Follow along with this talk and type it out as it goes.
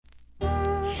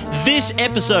This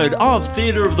episode of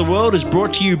Theatre of the World is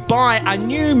brought to you by a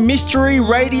new Mystery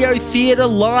Radio Theatre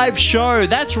live show.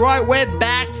 That's right, we're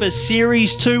back for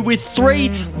Series 2 with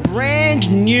 3 brand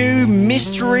new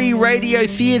Mystery Radio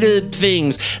Theatre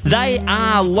things. They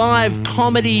are live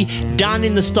comedy done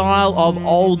in the style of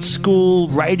old school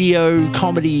radio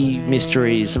comedy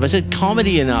mysteries. Have I said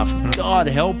comedy enough? God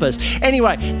help us.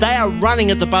 Anyway, they are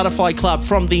running at the Butterfly Club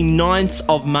from the 9th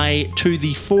of May to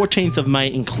the 14th of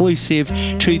May inclusive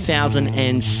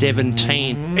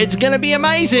 2017. It's going to be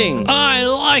amazing. I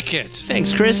like it.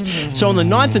 Thanks, Chris. So on the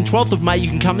 9th and 12th of May, you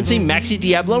can come and see Maxi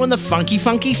Diablo and the Funky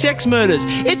Funky Sex Murders.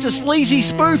 It's a sleazy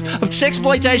spoof of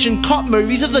sexploitation cop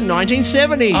movies of the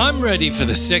 1970s. I'm ready for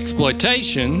the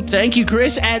sexploitation. Thank you,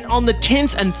 Chris. And on the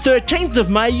 10th and 13th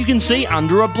of May, you can see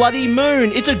Under a Bloody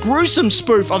Moon. It's a gruesome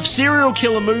spoof of serial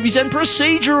killer movies and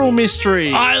procedural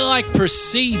mystery. I like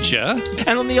procedure.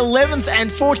 And on the 11th and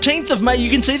 14th of May,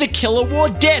 you can see The Killer Wore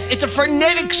Death. It's a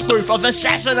frenetic spoof of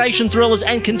assassination thrillers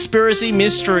and conspiracy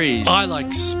mysteries. I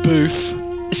like spoof.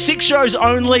 6 shows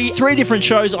only, 3 different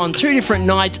shows on 2 different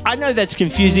nights. I know that's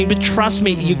confusing, but trust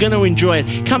me, you're going to enjoy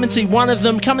it. Come and see one of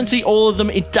them, come and see all of them.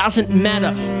 It doesn't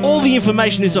matter. All the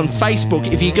information is on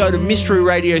Facebook. If you go to Mystery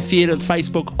Radio Theatre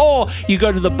Facebook, or you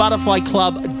go to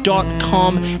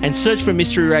thebutterflyclub.com and search for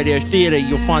Mystery Radio Theatre,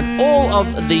 you'll find all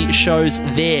of the shows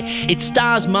there. It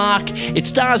stars Mark, it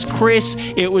stars Chris,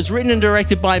 it was written and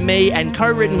directed by me and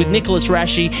co-written with Nicholas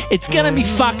Rashi. It's going to be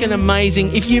fucking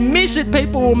amazing. If you miss it,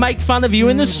 people will make fun of you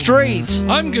in the street.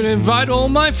 I'm going to invite all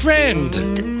my friend.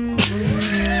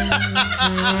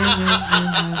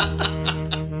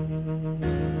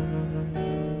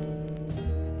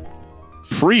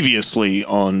 Previously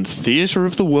on Theatre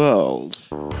of the World.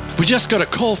 We just got a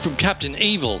call from Captain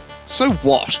Evil. So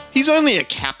what? He's only a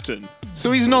captain,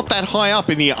 so he's not that high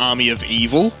up in the army of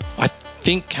evil. I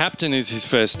think Captain is his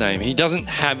first name. He doesn't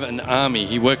have an army.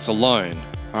 He works alone.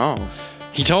 Oh.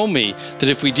 He told me that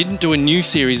if we didn't do a new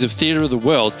series of Theatre of the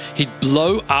World, he'd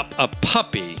blow up a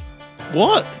puppy.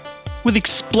 What? With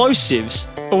explosives?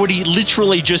 Or would he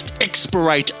literally just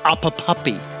expirate up a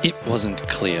puppy? It wasn't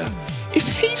clear. If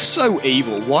he's so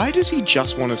evil, why does he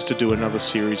just want us to do another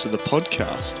series of the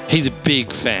podcast? He's a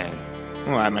big fan.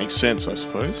 Well, that makes sense, I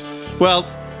suppose. Well,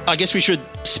 I guess we should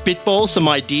spitball some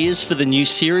ideas for the new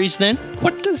series then.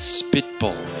 What does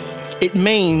spitball mean? It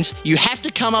means you have to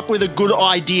come up with a good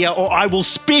idea or I will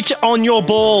spit on your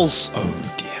balls. Oh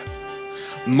dear.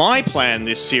 My plan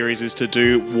this series is to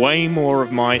do way more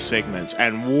of my segments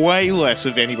and way less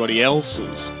of anybody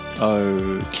else's.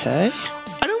 Okay.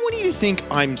 I don't want you to think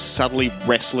I'm subtly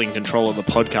wresting control of the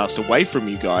podcast away from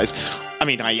you guys. I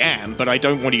mean, I am, but I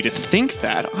don't want you to think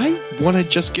that. I want to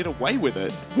just get away with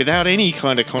it without any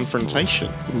kind of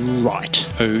confrontation. Right.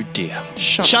 Oh dear.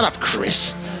 Shut up,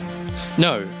 Chris.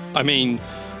 No, I mean,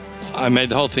 I made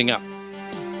the whole thing up.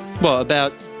 Well,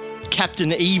 about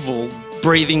Captain Evil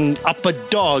breathing up a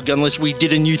dog unless we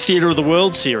did a new Theatre of the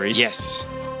World series. Yes.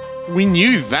 We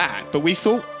knew that, but we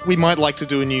thought we might like to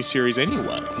do a new series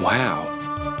anyway. Wow.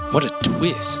 What a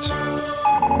twist. The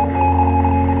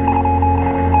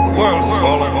world is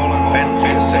full of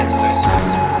fantasy.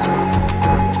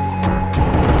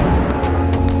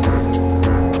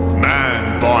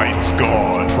 Man Bites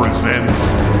God presents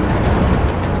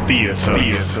Theatre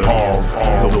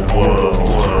of the World.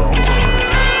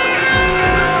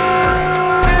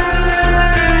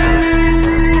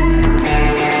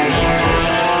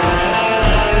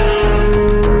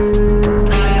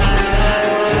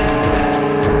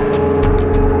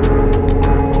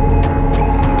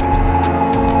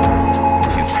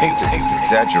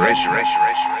 Exaggeration.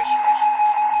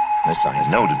 Unless I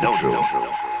know to be true.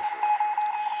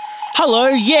 Hello,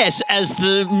 yes, as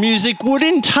the music would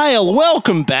entail.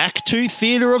 Welcome back to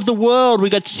Theatre of the World. We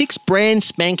got 6 brand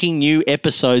spanking new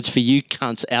episodes for you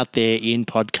cunts out there in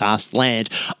podcast land.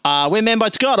 We're Man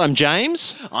Bites God. I'm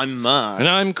James. I'm Mark. And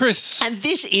I'm Chris. And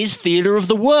this is Theatre of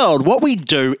the World. What we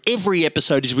do every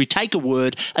episode is we take a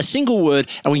word, a single word,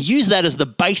 and we use that as the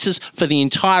basis for the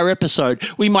entire episode.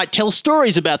 We might tell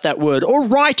stories about that word, or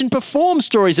write and perform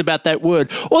stories about that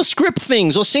word, or script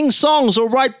things, or sing songs, or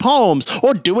write poems,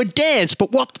 or do a dance.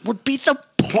 But what would be the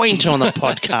point on a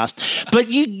podcast? But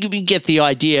you get the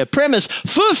idea. Premise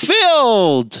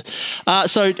fulfilled.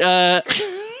 So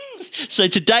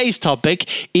today's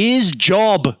topic is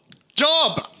job.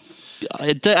 Job!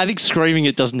 I think screaming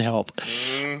it doesn't help.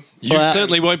 You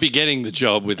certainly won't be getting the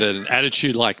job with an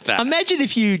attitude like that. Imagine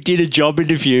if you did a job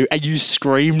interview and you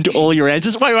screamed all your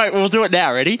answers. Wait, we'll do it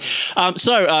now. Ready?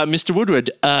 Mr.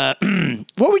 Woodward,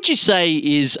 what would you say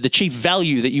is the chief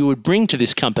value that you would bring to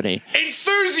this company?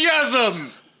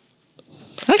 Enthusiasm!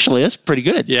 Actually, that's pretty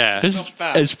good. Yeah.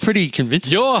 It's pretty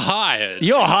convincing. You're hired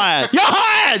You're hired. You're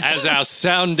hired. as our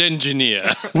sound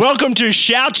engineer. Welcome to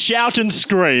Shout, Shout and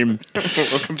Scream.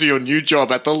 Welcome to your new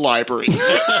job at the library.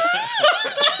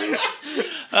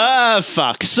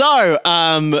 Fuck. So,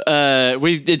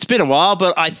 it's been a while,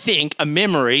 but I think a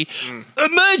memory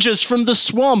emerges from the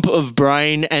swamp of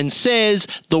brain and says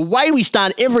the way we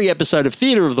start every episode of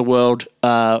Theatre of the World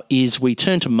is we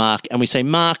turn to Mark and we say,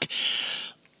 Mark,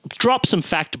 drop some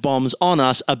fact bombs on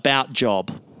us about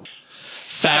job.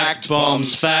 Fact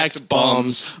bombs, fact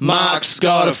bombs. Mark's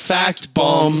got a fact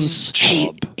bombs.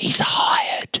 He's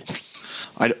hired.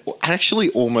 I'd actually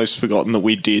almost forgotten that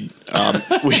we did.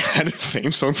 We had a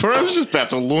theme song for it. I was just about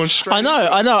to launch straight. I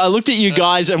know. I looked at you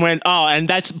guys and went, oh, and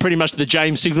that's pretty much the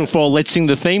James signal for let's sing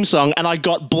the theme song. And I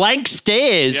got blank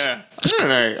stares. Yeah.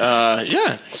 I don't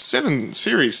know.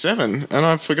 Series 7, and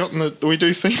I've forgotten that we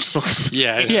do theme songs.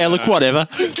 Yeah, look, whatever.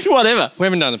 Whatever. We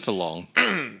haven't done it for long.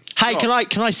 Hey,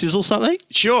 can I sizzle something?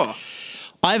 Sure.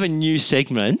 I have a new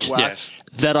segment What?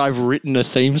 that I've written a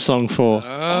theme song for.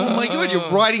 Oh my god, you're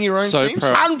writing your own So theme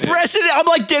proud. song? Unprecedented. I'm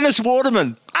like Dennis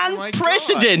Waterman. my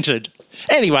Unprecedented.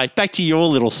 Anyway, back to your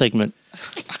little segment.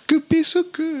 Could be so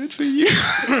good for you.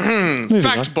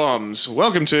 Fact bombs.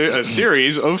 Welcome to a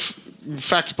series of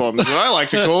fact bombs that I like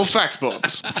to call fact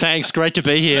bombs. Thanks. Great to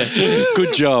be here.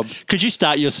 Good job. Could you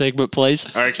start your segment, please,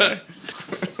 Okay.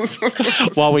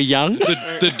 while we're young?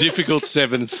 The difficult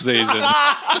 7th season.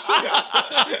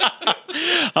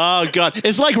 Oh, God.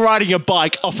 It's like riding a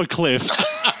bike off a cliff.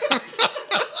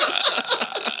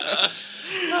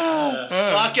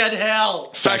 Fucking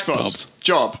hell. Fact bombs.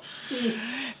 Job.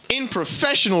 In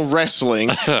professional wrestling,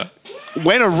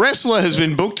 when a wrestler has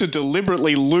been booked to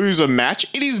deliberately lose a match,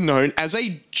 it is known as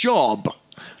a job.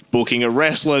 Booking a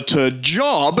wrestler to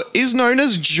job is known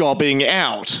as jobbing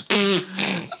out.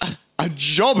 A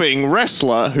jobbing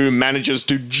wrestler who manages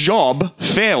to job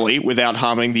fairly without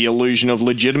harming the illusion of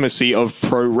legitimacy of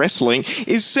pro wrestling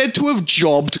is said to have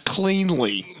jobbed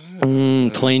cleanly.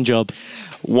 Clean job.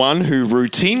 One who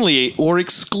routinely or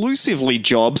exclusively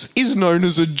jobs is known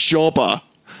as a jobber.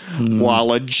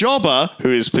 While a jobber, who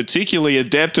is particularly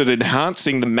adept at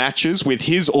enhancing the matches with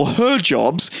his or her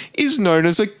jobs, is known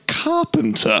as a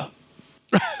carpenter.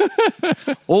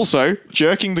 Also,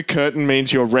 jerking the curtain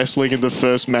means you're wrestling in the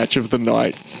first match of the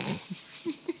night.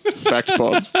 Fact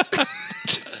bombs.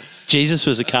 Jesus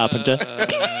was a carpenter.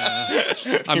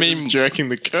 I mean, Jerking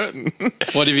the curtain.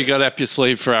 what have you got up your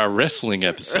sleeve for our wrestling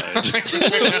episode?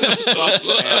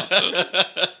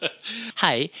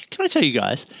 Hey, can I tell you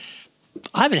guys,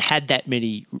 I haven't had that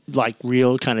many like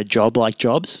real kind of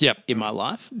jobs in my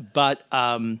life, but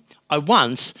I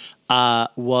once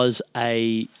was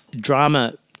a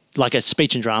drama, like a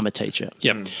speech and drama teacher.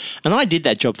 Yep. And I did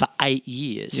that job for 8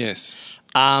 years. Yes.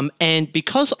 And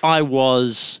because I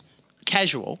was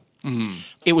casual,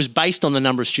 it was based on the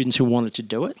number of students who wanted to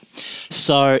do it.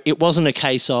 So it wasn't a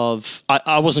case of,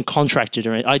 I wasn't contracted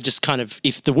or anything. I just kind of,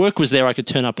 if the work was there, I could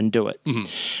turn up and do it,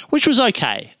 which was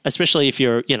okay, especially if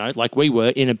you're, like we were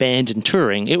in a band and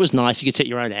touring. It was nice. You could set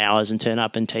your own hours and turn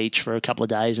up and teach for a couple of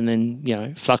days and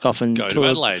then, fuck off and Go to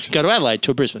Adelaide,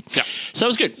 to Brisbane. Yeah. So it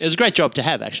was good. It was a great job to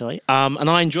have, actually. And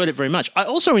I enjoyed it very much. I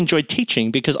also enjoyed teaching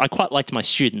because I quite liked my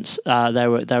students. They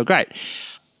were great.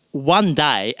 One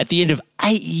day, at the end of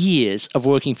 8 years of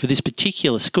working for this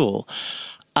particular school,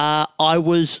 I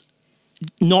was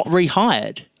not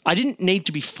rehired. I didn't need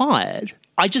to be fired.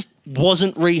 I just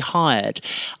wasn't rehired.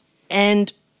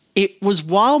 And it was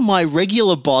while my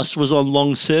regular boss was on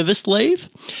long service leave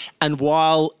and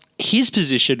while his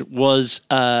position was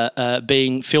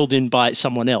being filled in by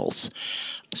someone else.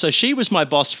 So she was my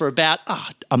boss for about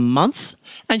a month.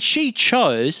 And she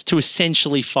chose to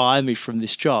essentially fire me from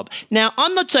this job. Now,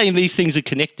 I'm not saying these things are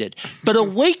connected, but a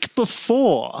week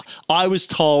before, I was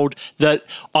told that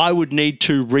I would need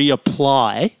to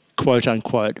reapply, quote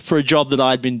unquote, for a job that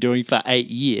I'd been doing for 8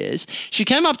 years. She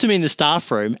came up to me in the staff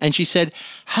room and she said,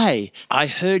 "Hey, I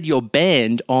heard your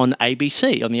band on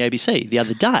ABC, on the ABC the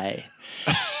other day."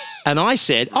 And I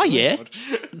said, "Oh, yeah,"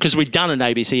 because we'd done an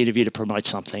ABC interview to promote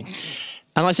something.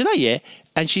 And I said, "Oh, yeah."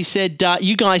 And she said,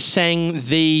 you guys sang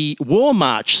the War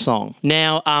March song.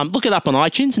 Now, look it up on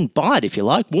iTunes and buy it if you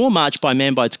like. War March by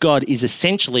Man Bites God is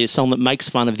essentially a song that makes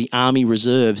fun of the Army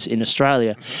Reserves in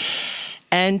Australia.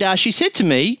 And she said to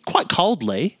me, quite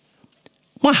coldly,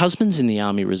 "My husband's in the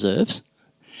Army Reserves."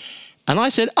 And I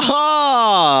said,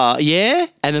 "Oh, yeah?"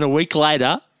 And then a week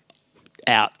later,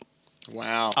 out.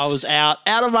 Wow. I was out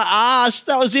of my ass.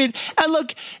 That was it. And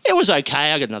look, it was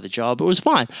okay. I got another job. It was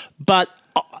fine. But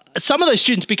some of those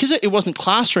students, because it wasn't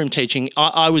classroom teaching,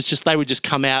 they would just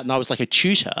come out and I was like a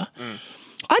tutor.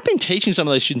 I've been teaching some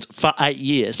of those students for 8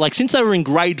 years. Like since they were in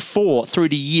grade 4 through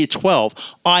to year 12,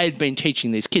 I had been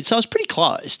teaching these kids. So I was pretty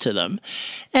close to them.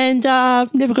 And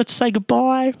never got to say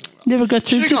goodbye. Never got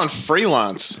to Should have gone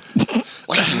freelance.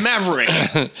 Like a maverick.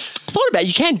 I thought about it.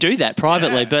 You can do that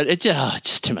privately, but it's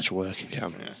just too much work. Yeah.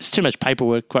 It's too much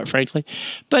paperwork, quite frankly.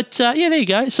 But there you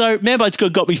go. So Manbites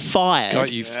got me fired.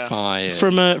 Got you fired.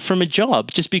 From a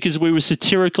job just because we were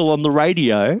satirical on the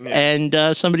radio and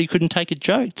somebody couldn't take a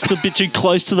joke. It's a bit too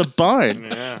close to the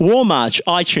bone. War March,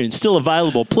 iTunes, still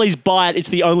available. Please buy it. It's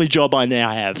the only job I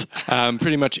now have.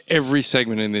 Pretty much every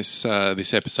segment in this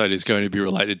episode is going to be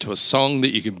related to a song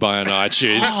that you can buy on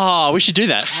iTunes. Oh, we should do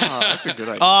that. Oh, that's a good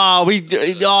idea.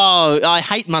 I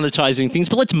hate monetizing things,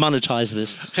 but let's monetize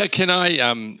this. Can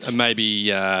I maybe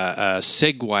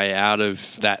segue out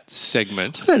of that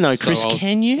segment? I don't know, Chris.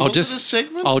 Can you? I'll Was it a just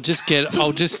segment? I'll just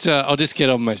get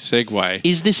on my segue.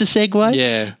 Is this a segue?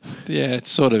 Yeah, it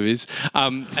sort of is.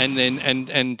 And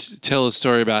then tell a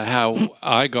story about how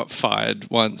I got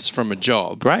fired once from a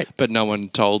job. Great. But no one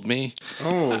told me.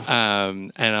 Oh.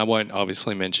 And I won't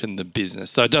obviously mention the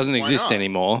business, though it doesn't exist not?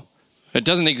 anymore. It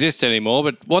doesn't exist anymore,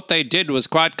 but what they did was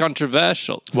quite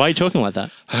controversial. Why are you talking like that?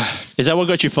 Is that what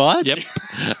got you fired? Yep.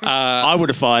 I would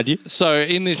have fired you. So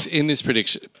in this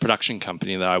production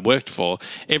company that I worked for,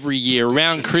 every year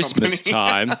around Christmas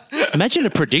time. Imagine a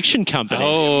prediction company.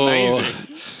 Oh,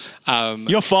 Amazing.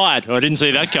 You're fired. I didn't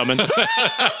see that coming.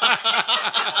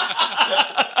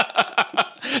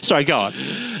 Sorry, go on.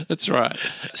 that's right.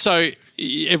 So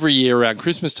every year around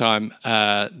Christmas time,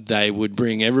 they would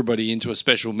bring everybody into a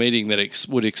special meeting that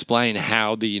would explain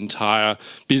how the entire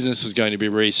business was going to be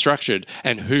restructured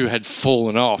and who had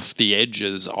fallen off the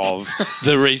edges of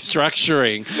the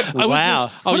restructuring.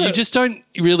 Wow. You just don't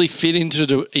really fit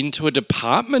into a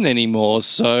department anymore.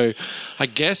 So I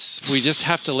guess we just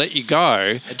have to let you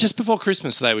go. Just before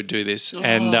Christmas, they would do this.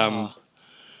 And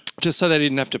just so they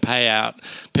didn't have to pay out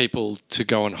people to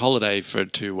go on holiday for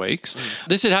 2 weeks.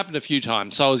 This had happened a few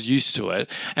times, so I was used to it.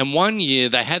 And one year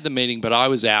they had the meeting, but I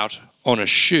was out on a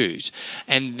shoot.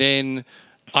 And then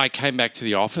I came back to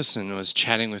the office and was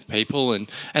chatting with people, and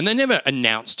they never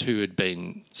announced who had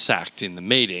been sacked in the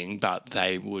meeting, but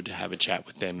they would have a chat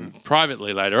with them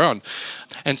privately later on.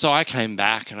 And so I came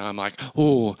back and I'm like,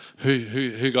 oh,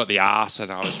 who got the arse?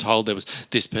 And I was told there was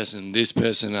this person,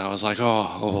 and I was like,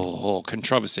 oh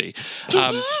controversy.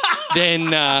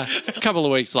 Then a couple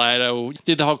of weeks later, we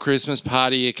did the whole Christmas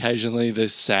party. Occasionally the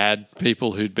sad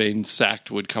people who'd been sacked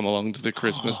would come along to the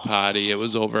Christmas party. It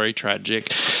was all very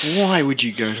tragic. Why would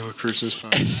you go to a Christmas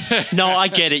party? No, I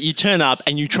get it. You turn up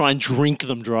and you try and drink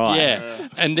them dry. Yeah.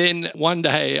 And then one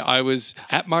day I was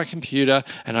at my computer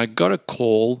and I got a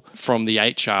call from the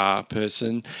HR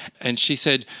person and she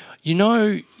said, you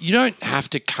don't have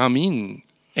to come in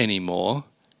anymore.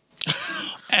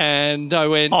 And I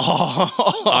went,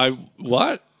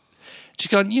 what?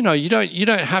 She's gone, you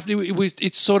don't have to.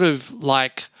 It's sort of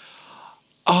like,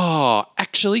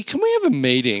 actually, can we have a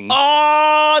meeting?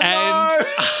 Oh, no. And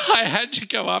I had to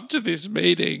go up to this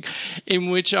meeting in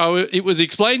which it was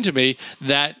explained to me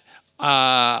that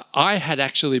I had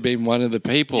actually been one of the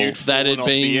people that had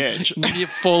been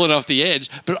fallen off the edge,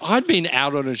 but I'd been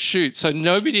out on a shoot, so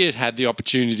nobody had had the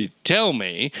opportunity to tell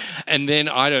me. And then,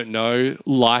 I don't know,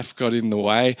 life got in the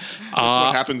way. That's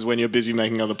what happens when you're busy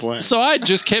making other plans. So I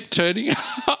just kept turning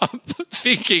up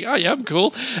thinking, oh, yeah, I'm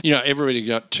cool. Everybody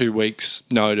got 2 weeks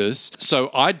notice. So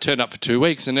I'd turn up for 2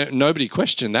 weeks and nobody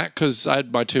questioned that because I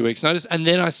had my 2 weeks notice. And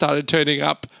then I started turning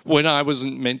up when I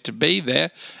wasn't meant to be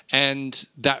there. And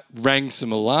that rang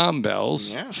some alarm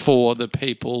bells for the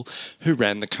people who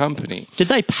ran the company. Did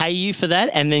they pay you for that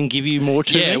and then give you more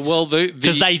 2 weeks? Yeah, well,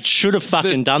 because they should have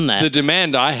fucking done that. The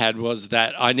demand I had was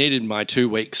that I needed my 2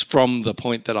 weeks from the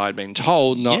point that I'd been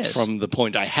told, not from the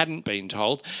point I hadn't been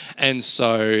told. And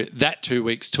so that 2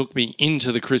 weeks took me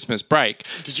into the Christmas break.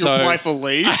 Did you apply for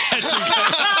leave?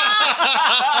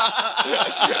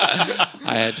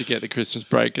 I had to get the Christmas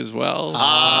break as well.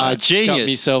 Genius. Got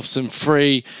myself some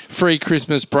free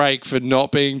Christmas break for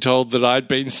not being told that I'd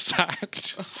been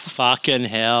sacked. Fucking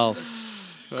hell.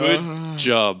 Good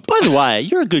job. By the way,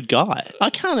 you're a good guy. I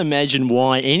can't imagine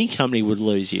why any company would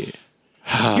lose you.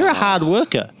 You're a hard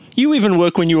worker. You even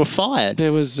work when you were fired.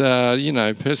 There was,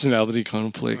 personality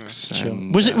conflicts.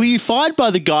 And, Were you fired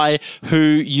by the guy who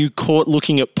you caught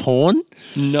looking at porn?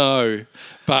 No.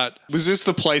 But Was this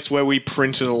the place where we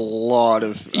printed a lot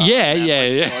of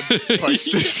yeah.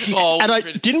 posters? Oh,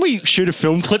 And didn't we shoot a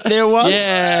film clip there once?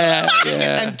 yeah.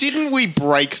 And didn't we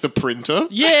break the printer?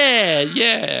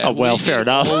 Yeah. Oh, well, We fair did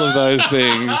enough. All of those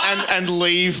things. And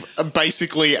leave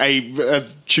basically a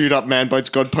chewed up Man Bites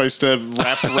God poster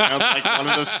wrapped around like one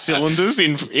of the cylinders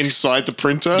inside the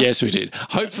printer. Yes, we did.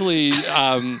 Hopefully,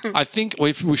 I think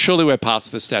surely we're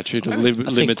past the statute of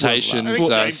limitations. I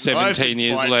think James 17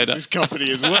 years fired later. This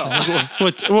company as well. I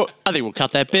think we'll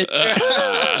cut that bit.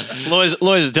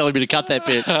 Lawyers are telling me to cut that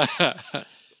bit.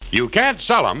 You can't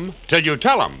sell 'em till you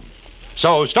tell 'em.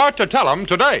 So start to tell 'em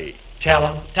today. Tell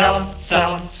 'em, sell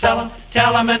 'em,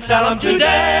 tell 'em and sell 'em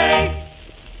today.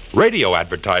 Radio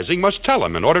advertising must tell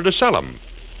 'em in order to sell 'em.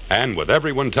 And with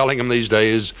everyone telling 'em these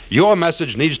days, your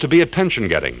message needs to be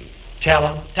attention-getting. Tell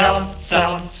 'em, sell 'em,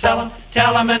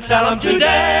 tell 'em and sell 'em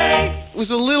today. It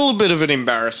was a little bit of an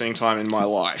embarrassing time in my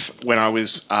life when I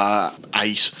was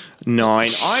 8, 9.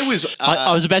 I was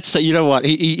I was about to say, you know what?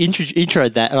 He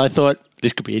introed that, and I thought,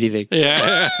 this could be anything.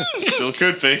 Yeah. still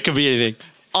could be. Could be anything.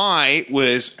 I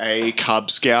was a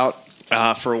Cub Scout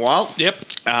for a while. Yep.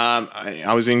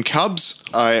 I was in Cubs.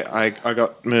 I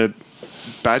got my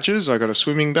badges. I got a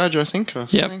swimming badge, I think. Or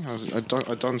Yep. something.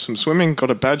 I'd done some swimming, got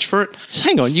a badge for it. So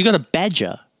hang on, you got a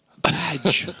badger.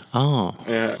 Badge. Oh.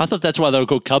 Yeah. I thought that's why they were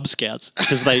called Cub Scouts,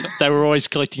 because they were always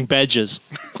collecting badges.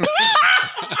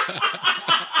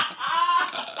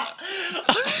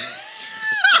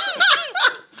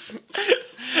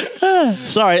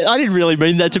 Sorry, I didn't really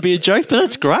mean that to be a joke, but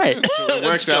that's great. It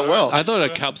worked out well. I thought a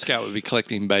Cub Scout would be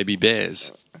collecting baby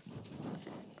bears.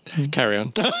 Carry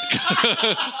on.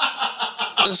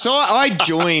 So I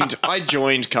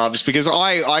joined Cubs because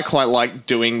I quite liked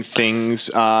doing things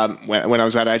when I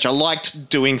was that age. I liked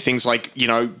doing things like,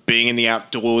 being in the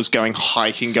outdoors, going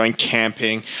hiking, going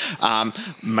camping,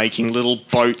 making little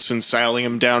boats and sailing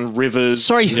them down rivers.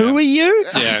 Sorry, who are you?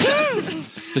 Yeah.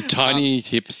 The tiny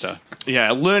hipster.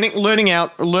 Yeah, learning how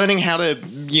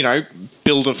to,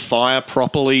 build a fire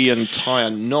properly and tie a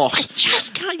knot.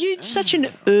 Just can't. You're such an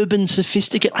urban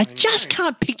sophisticate. I just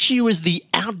can't picture you as the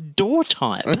outdoor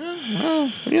type.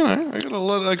 I got a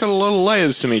lot of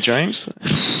layers to me, James.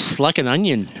 Like an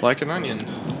onion. Like an onion.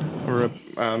 Or a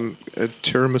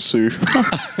tiramisu.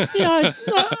 Yeah,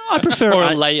 I prefer Or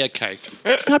a layer cake.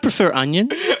 I prefer onion.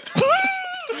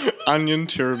 Onion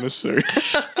tiramisu.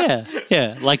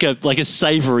 Yeah, like a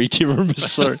savoury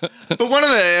tiramisu. But one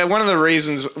of the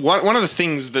reasons, one of the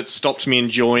things that stopped me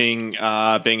enjoying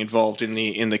being involved in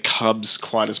the Cubs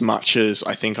quite as much as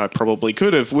I think I probably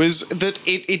could have was that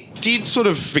it did sort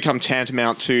of become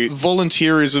tantamount to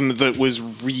volunteerism that was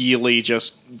really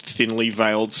just thinly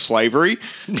veiled slavery.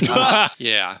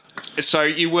 Yeah. So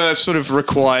you were sort of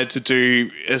required to do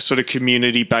sort of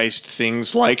community-based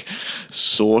things like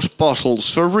sort bottles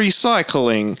for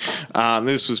recycling.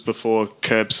 This was before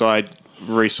curbside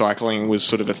recycling was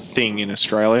sort of a thing in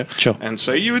Australia. Sure. And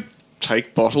so you would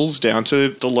take bottles down to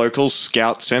the local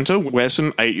scout centre where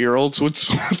some 8-year-olds would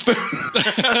sort them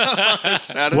on a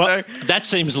Saturday. Well, that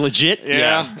seems legit.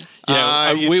 Yeah.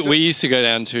 Yeah, we used to go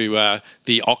down to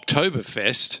the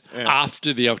Oktoberfest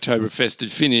after the Oktoberfest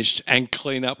had finished and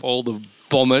clean up all the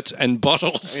vomit and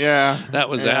bottles. Yeah. That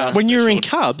was ours. When you were in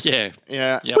Cubs. Yeah.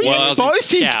 Yeah. Were you I was both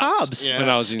in Scouts. Cubs? When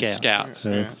I was in Scout.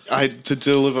 Scouts. I had to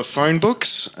deliver phone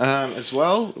books as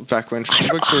well, back when phone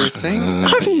books were a thing.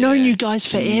 I've known you guys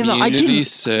forever. I Community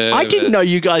didn't know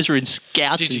you guys were in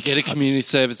Scouts. Did you and get a Cubs. community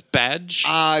service badge?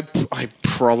 I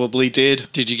probably did.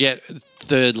 Did you get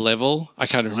third level? I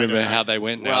can't remember how they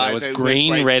went now. It was It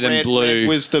green, red, and blue. Red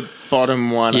was the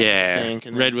bottom one, yeah, I think.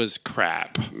 And red was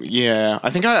crap. yeah, I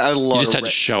think I had a lot You just of had to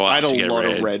red- show up I had to a get lot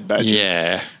red. of red badges.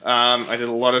 Yeah. I did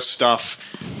a lot of stuff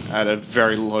at a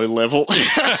very low level.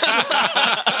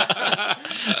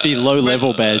 The low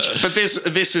level badge. But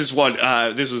this is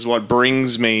what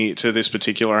brings me to this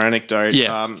particular anecdote.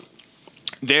 Yes.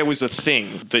 There was a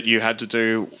thing that you had to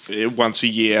do once a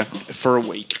year for a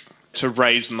week to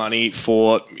raise money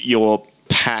for your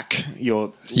pack,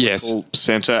 your Yes. local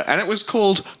centre, and it was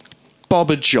called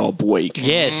Bob a Job Week.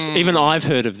 Yes, even I've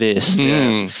heard of this.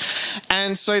 Yes.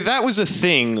 And so that was a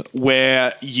thing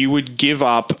where you would give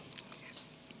up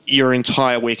your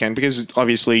entire weekend because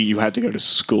obviously you had to go to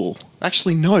school.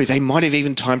 Actually, no, they might have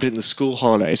even timed it in the school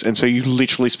holidays. And so you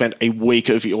literally spent a week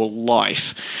of your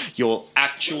life, your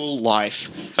actual life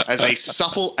as a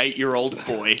supple 8-year-old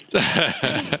boy.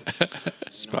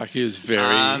 Sparky is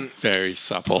very, very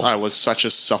supple. I was such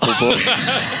a supple boy.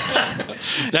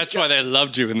 That's why they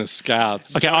loved you in the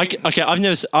Scouts. Okay,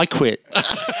 I quit.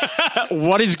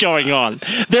 What is going on?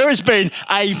 There has been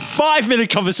a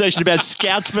 5-minute conversation about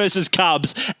Scouts versus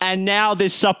Cubs, and now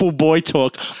there's supple boy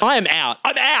talk. I am out.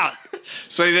 I'm out.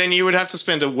 So then you would have to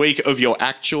spend a week of your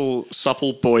actual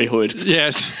supple boyhood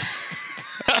Yes.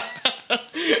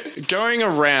 going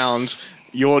around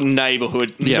your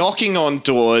neighborhood, knocking on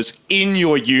doors in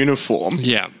your uniform,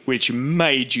 which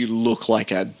made you look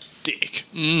like a dick,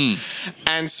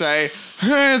 and say,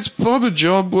 "Hey, it's Bob a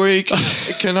Job Week.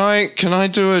 Can I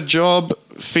do a job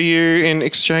for you in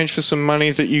exchange for some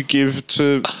money that you give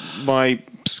to my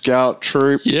scout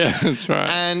troop?" Yeah, that's right.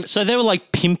 And So they were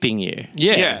like pimping you.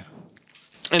 yeah.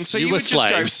 And so you were would just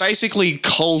slaves. go basically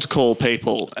cold call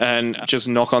people and just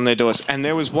knock on their doors. And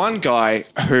there was one guy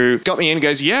who got me in and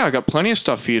goes, "Yeah, I got plenty of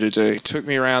stuff for you to do." Took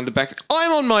me around the back.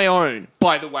 I'm on my own,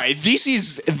 by the way. This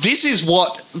is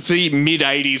what the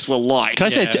mid-'80s were like. Can I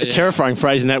say a terrifying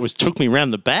phrase in that was "took me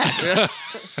round the back"?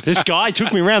 This guy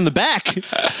took me round the back.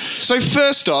 So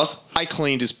first off, I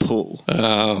cleaned his pool.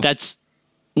 That's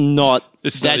not.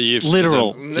 It's not a that's euphemism.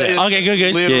 literal. It's Okay,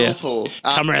 good. Literal Yeah. pool.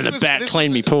 Come around the back,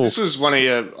 clean me pool. This was one of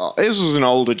your. This was an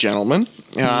older gentleman.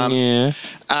 Yeah.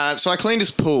 So I cleaned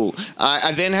his pool.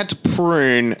 I then had to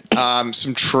prune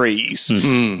some trees.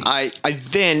 I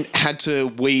then had to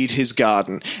weed his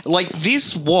garden. Like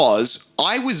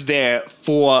I was there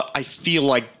for, I feel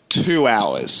like, 2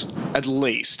 hours at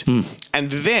least. And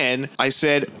then I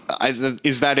said,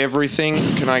 "Is that everything?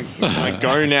 Can I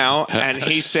go now?" And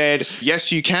he said,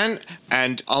 "Yes, you can.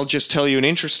 And I'll just tell you an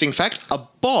interesting fact. A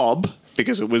bob,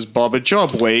 because it was Bob a Job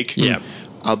Week,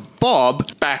 a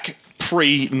bob back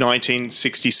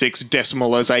pre-1966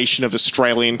 decimalisation of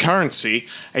Australian currency,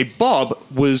 a bob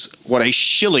was what a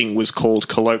shilling was called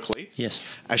colloquially. Yes.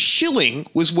 A shilling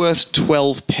was worth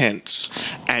 12 pence.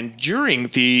 And during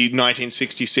the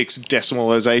 1966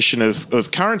 decimalisation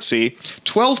of currency,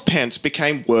 12 pence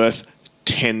became worth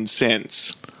 10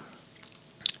 cents.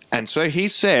 And so he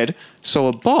said, so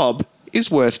a bob is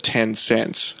worth 10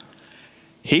 cents.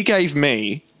 He gave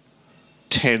me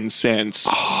 10 cents.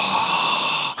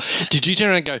 Did you turn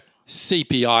around and go,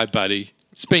 CPI, buddy?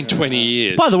 It's been 20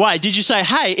 years. By the way, did you say,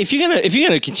 "Hey, if you're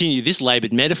gonna continue this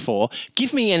laboured metaphor,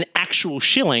 give me an actual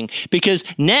shilling, because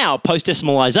now post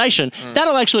decimalisation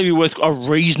that'll actually be worth a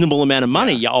reasonable amount of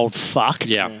money, you old fuck."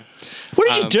 Yeah. What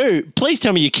did you do? Please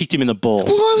tell me you kicked him in the balls.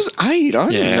 Well, I was 8.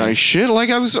 I didn't know shit. Like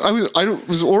I was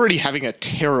already having a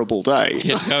terrible day. He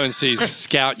had to go and see his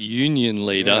Scout Union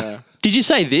leader. Did you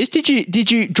say this? Did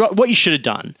you drop? What you should have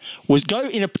done was go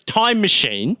in a time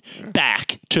machine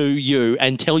back to you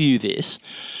and tell you this.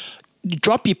 You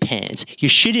drop your pants, you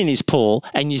shit in his pool,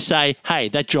 and you say, "Hey,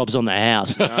 that job's on the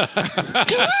house."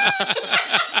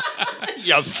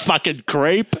 You fucking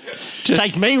creep.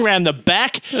 Take me round the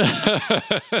back.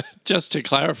 Just to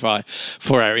clarify,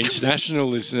 for our international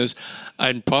listeners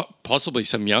and possibly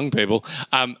some young people,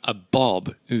 a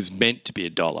bob is meant to be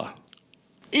 $1.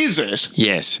 Is it?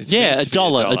 Yes. It's Yeah, meant to be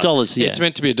 $1. $1, yeah. It's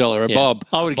meant to be $1. A bob.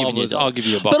 I would have given you $1. I'll give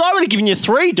you a bob. But I would have given you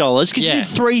 $3 because you Yeah. did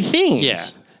 3 things. Yeah.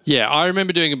 Yeah, I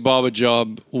remember doing a Bob a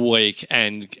Job week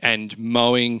and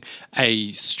mowing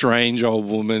a strange old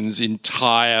woman's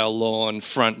entire lawn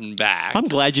front and back. I'm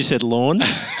glad you said lawn.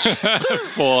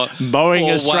 for Mowing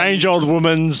for a strange old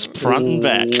woman's front and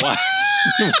back.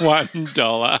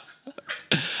 $1.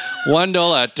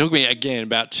 $1 took me again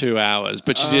about 2 hours,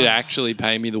 but she did actually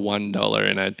pay me the $1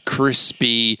 in a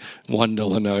crispy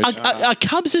 $1 note. Are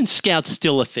Cubs and Scouts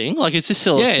still a thing? Like, is this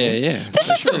still a thing? yeah. This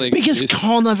is the Still biggest exists.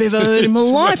 con I've ever heard in my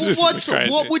life. This is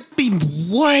crazy. What would be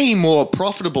way more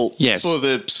profitable Yes. for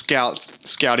the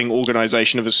Scouting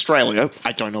Organisation of Australia?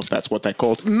 I don't know if that's what they're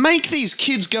called. Make these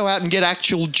kids go out and get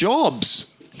actual jobs.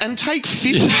 And take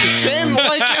 50%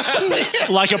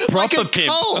 Like a proper like a pimp.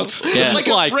 cult. Yeah. Like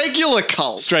Like a regular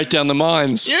cult. Straight down the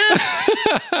mines. Yeah.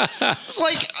 It's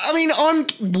like, I mean, I'm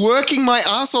working my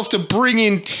ass off to bring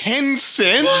in 10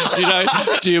 cents.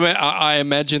 I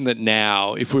imagine that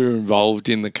now, if we were involved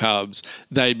in the Cubs,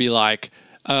 they'd be like,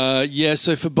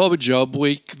 so for Bob a Job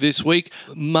Week this week,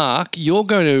 Mark, you're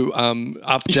going to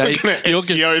update. You're going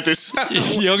to SEO this.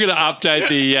 You're going to update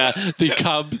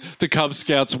the Cub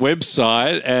Scouts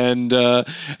website and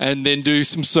then do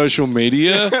some social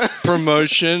media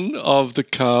promotion of the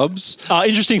Cubs.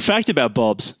 Interesting fact about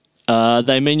Bobs.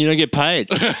 They mean you don't get paid.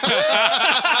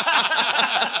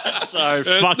 So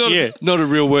fuck you. Not a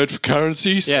real word for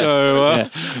currency. So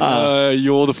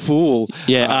you're the fool.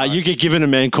 Yeah, you get given a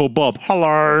man called Bob.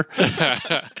 Hello.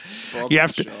 You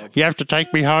have to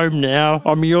take me home now.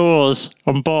 I'm yours.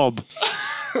 I'm Bob.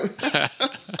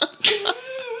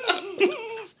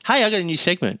 Hey, I got a new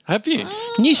segment. Have you?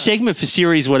 New segment for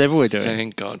series whatever we're doing.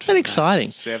 Thank God. Isn't that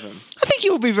exciting? 7. I think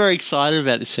you'll be very excited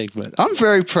about this segment. I'm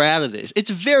very proud of this.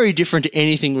 It's very different to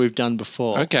anything we've done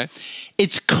before. Okay.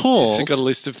 It's called... Has it got a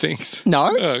list of things?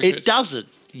 No, Oh, it good. doesn't,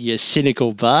 you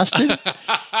cynical bastard.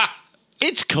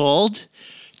 It's called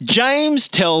James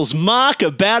Tells Mark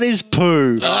About His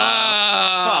Poo.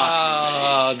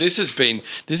 This has been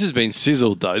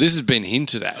sizzled though. This has been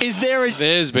hinted at.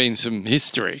 There's been some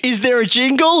history. Is there a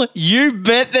jingle? You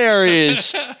bet there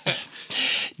is.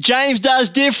 James does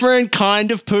different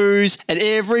kind of poos, and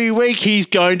every week he's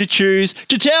going to choose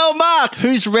to tell Mark,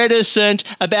 who's reticent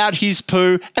about his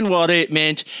poo and what it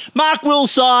meant. Mark will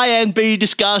sigh and be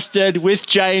disgusted with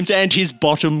James and his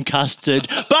bottom custard,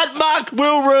 but Mark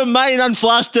will remain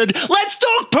unflustered. Let's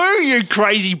talk poo, you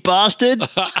crazy bastard.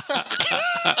 Well,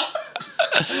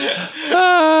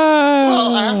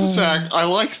 I have to say, I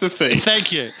like the theme.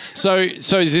 Thank you. So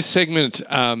is this segment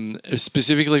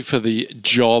specifically for the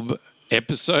job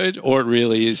episode, or it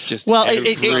really is just Well,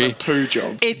 It's a poo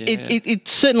job. It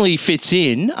certainly fits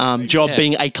in, job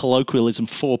being a colloquialism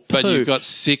for poo. But you've got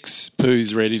 6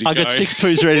 poos ready to go. I got 6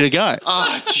 poos ready to go.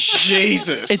 Oh,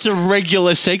 Jesus. It's a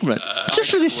regular segment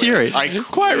just for this series.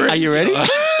 quite ready. Are you ready?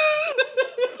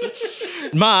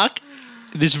 Mark,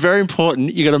 this is very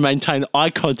important. You got to maintain eye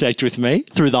contact with me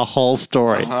through the whole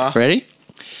story. Ready?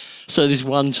 So this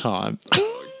one time.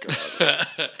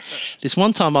 This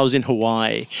one time I was in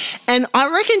Hawaii, and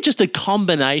I reckon just a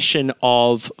combination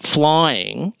of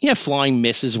flying, flying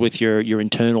messes with your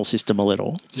internal system a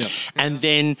little, and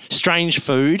then strange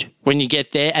food when you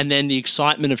get there, and then the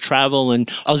excitement of travel.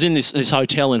 And I was in this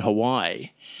hotel in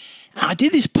Hawaii, and I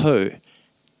did this poo,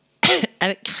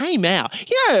 and it came out.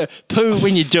 Poo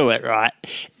when you do it, right?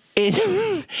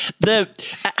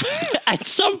 At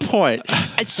some point,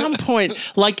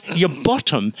 like your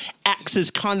bottom acts as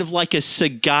kind of like a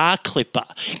cigar clipper,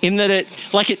 in that it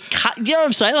cut. You know what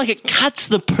I'm saying? Like it cuts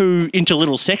the poo into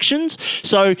little sections.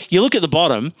 So you look at the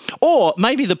bottom, or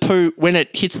maybe the poo when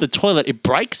it hits the toilet, it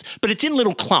breaks, but it's in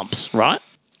little clumps, right?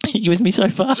 You with me so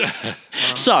far?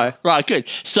 So, right, good.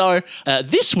 So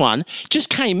this one just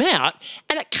came out,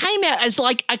 and it came out as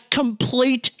like a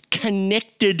complete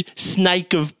connected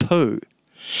snake of poo.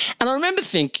 And I remember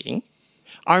thinking,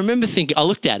 I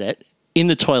looked at it in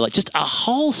the toilet, just a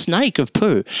whole snake of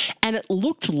poo, and it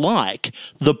looked like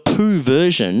the poo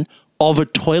version of a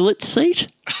toilet seat.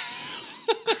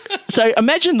 So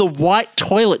imagine the white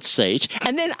toilet seat,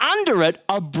 and then under it,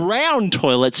 a brown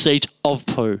toilet seat of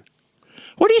poo.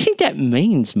 What do you think that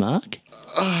means, Mark?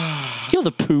 You're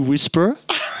the poo whisperer.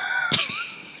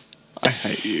 I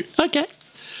hate you. Okay.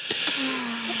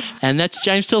 And that's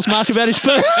James Tells Mark About His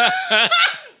poo.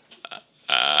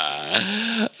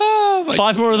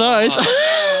 5 more of those.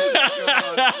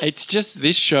 It's just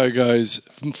this show goes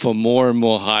for more and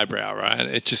more highbrow, right?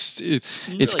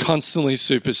 It's constantly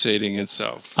superseding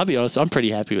itself. I'll be honest, I'm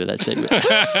pretty happy with that segment.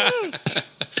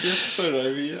 Is the episode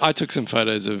over yet? I took some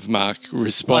photos of Mark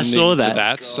responding saw to that.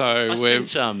 that, so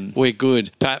we're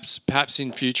good. Perhaps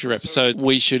in future episodes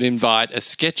we should invite a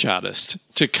sketch artist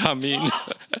to come in,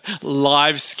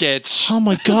 live sketch. Oh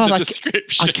my God, the I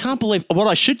description. can't believe what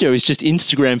I should do is just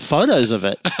Instagram photos of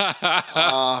it.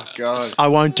 Oh, God. I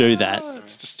won't do that.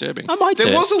 It's disturbing. I might do.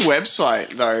 There was a website,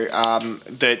 though,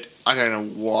 that I don't know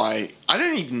why. I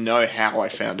don't even know how I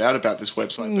found out about this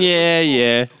website.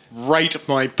 Yeah. Rate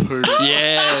My Poo.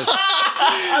 Yes.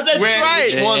 That's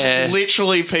great. Which was Yeah.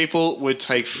 literally people would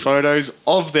take photos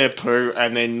of their poo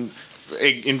and then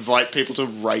invite people to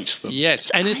rate them. Yes,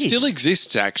 and it Nice. still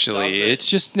exists, actually. Does it? It's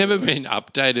just never been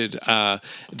updated.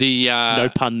 No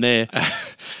pun there.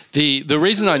 The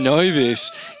reason I know this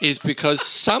is because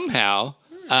somehow,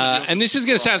 and this is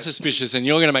going to sound suspicious and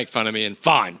you're going to make fun of me, and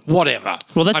fine, whatever.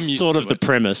 Well, I'm that's used sort to of the it.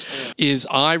 premise. Is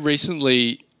I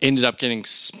recently ended up getting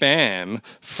spam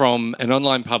from an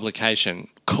online publication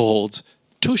called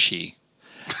Tushy.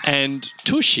 And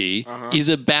Tushy is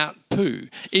about poo.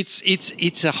 It's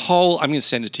a whole. I'm going to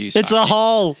send it to you. It's a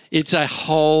hole. It's a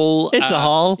whole. It's a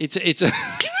hole. It's a.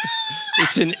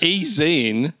 It's an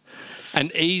e-zine,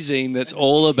 that's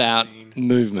all about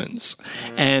movements,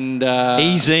 and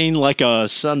E-zine like a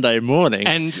Sunday morning.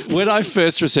 and when I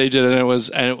first received it, and it was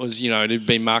it had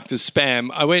been marked as spam,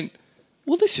 I went,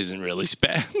 well, this isn't really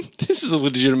spam. This is a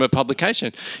legitimate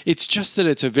publication. It's just that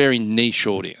it's a very niche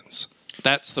audience.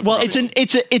 That's the Well, problem.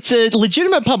 it's a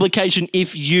legitimate publication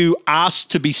if you ask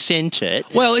to be sent it.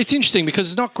 Well, it's interesting because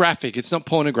it's not graphic, it's not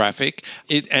pornographic,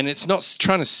 and it's not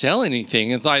trying to sell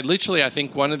anything. It's like literally, I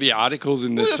think one of the articles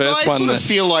in the So first I one sort of that,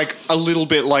 feel like a little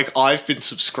bit like I've been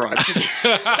subscribed to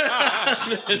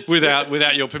this.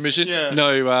 without your permission. Yeah.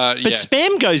 No, But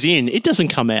spam goes in; it doesn't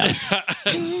come out.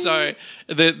 So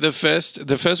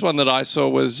the first one that I saw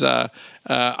was I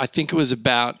think it was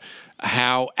about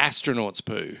how astronauts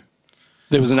poo.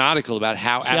 There was an article about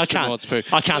how astronauts poo.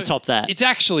 I can't top that. It's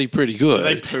actually pretty good.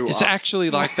 They poo It's up. actually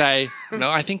like I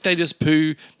think they just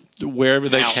poo wherever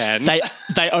they can.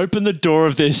 They open the door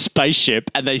of their spaceship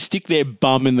and they stick their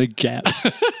bum in the gap.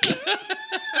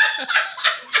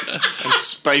 And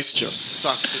space just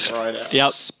sucks it right out.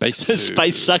 Yep. Space poo.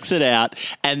 Space sucks it out,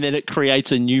 and then it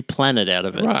creates a new planet out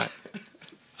of it. Right.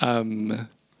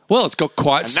 Well, it's got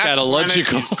quite And that planet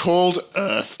scatological. is called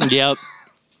Earth. Yep.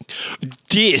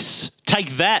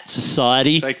 Take that,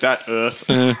 society. Take that, Earth.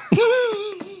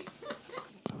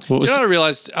 What Do was you know what I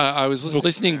realised? I was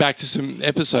listening back to some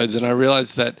episodes and I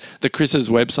realised that the Chris's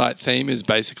website theme is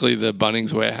basically the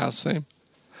Bunnings Warehouse theme.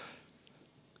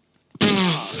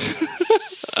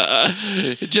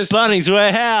 Just Bunnings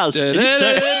Warehouse?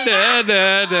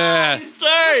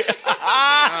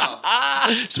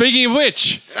 Speaking of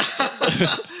which,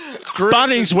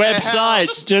 Bunnings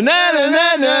website. Thank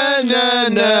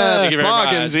you very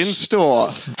Bargains much. in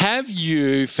store. Have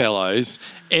you fellows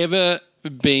ever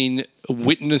been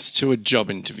witness to a job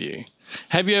interview?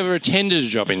 Have you ever attended a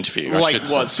job interview? I Like should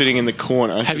say? what? Sitting in the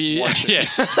corner. Have you?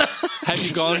 Yes. Have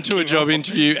you gone to a job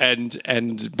interview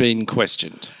and been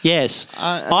questioned? Yes.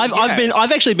 I've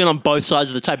yes. actually been on both sides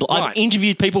of the table. I've Right.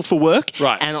 interviewed people for work,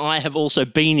 Right. and I have also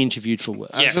been interviewed for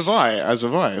work. Yes. As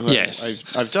have I. Like, Yes.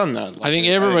 I've done that. I think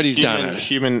everybody's done it.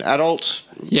 Human adult.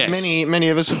 Yes. Many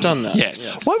of us have done that.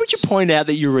 Yes. Why would you point out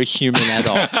that you're a human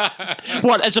adult?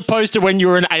 What, as opposed to when you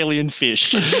were an alien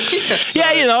fish? Yeah,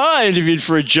 I interviewed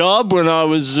for a job when I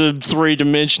was a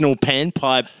three-dimensional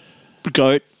panpipe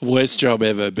goat. Worst job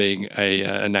ever being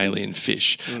an alien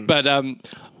fish. But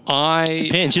I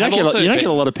Depends. You have don't also get been-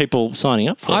 a lot of people signing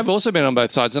up for it. I've also been on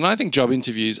both sides, and I think job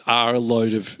interviews are a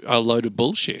load of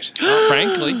bullshit.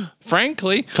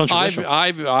 Frankly, Controversial.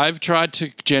 I've tried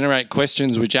to generate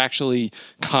questions which actually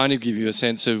kind of give you a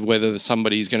sense of whether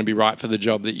somebody is going to be right for the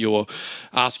job that you're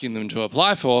asking them to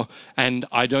apply for, and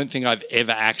I don't think I've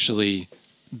ever actually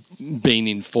been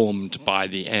informed by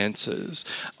the answers.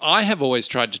 I have always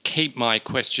tried to keep my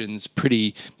questions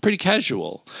pretty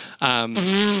casual, and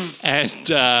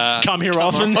Come here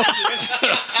often.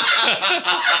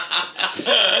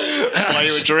 Buy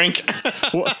you a drink.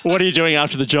 What are you doing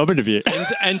after the job interview?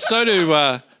 and so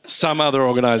do some other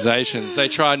organisations. They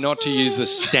try not to use the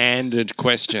standard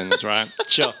questions, right?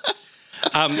 Sure.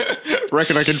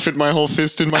 Reckon I can fit my whole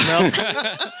fist in my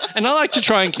mouth. And I like to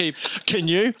try and keep. Can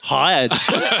you? Hired.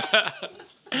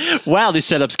 Wow, this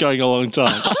setup's going a long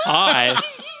time. I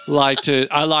like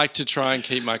to try and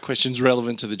keep my questions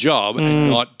relevant to the job and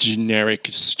not generic,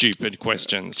 stupid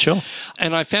questions. Sure.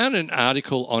 And I found an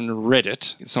article on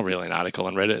Reddit. It's not really an article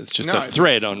on Reddit. It's just No, a it's a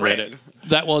thread on thread. Reddit.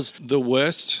 That was the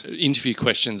worst interview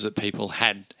questions that people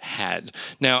had.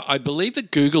 Now, I believe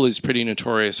that Google is pretty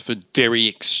notorious for very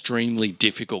extremely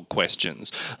difficult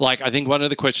questions. Like, I think one of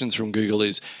the questions from Google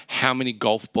is, how many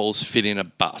golf balls fit in a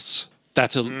bus?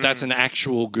 That's an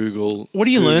actual Google. What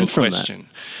do you Google learn from that? question.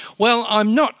 Well,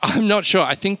 I'm not sure.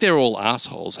 I think they're all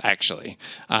assholes. Actually,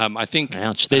 I think.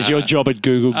 Ouch. There's your job at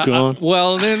Google gone.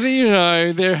 Well,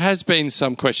 there has been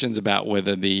some questions about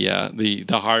whether the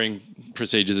hiring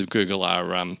procedures of Google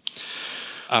are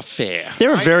fair.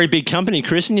 They're a very big company,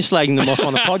 Chris, and you're slagging them off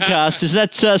on a podcast. Is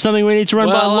that something we need to run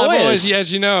by Well, lawyers?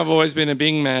 as you know, I've always been a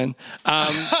Bing man.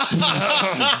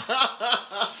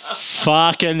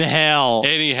 Fucking hell.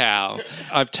 Anyhow,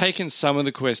 I've taken some of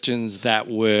the questions that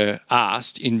were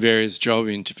asked in various job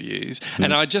interviews,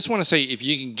 and I just want to see if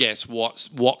you can guess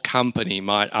what company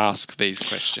might ask these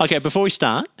questions. Okay, before we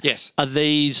start, Yes. are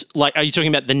you talking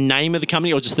about the name of the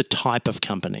company or just the type of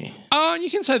company? Oh, you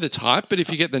can say the type, but if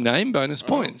you get the name, bonus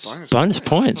points. Bonus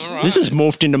points. All right. This has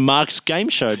morphed into Mark's game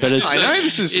show, but it's I know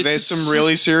there's some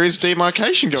really serious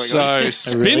demarcation going on. So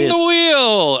spin the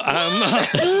wheel.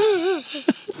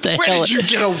 the Where hell. did you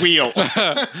get a wheel?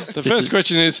 The first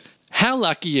question is, how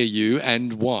lucky are you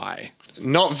and why?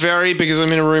 Not very, because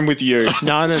I'm in a room with you.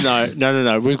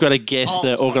 No. We've got to guess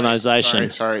the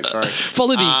organisation. Sorry.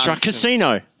 Follow the instructions.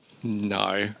 Casino.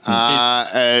 No.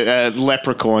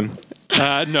 Leprechaun.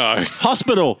 No.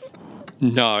 Hospital.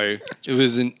 No. It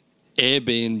was an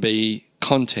Airbnb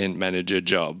content manager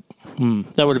job.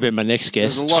 That would have been my next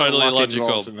guess. There's a lot Totally of luck logical.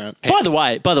 involved in that.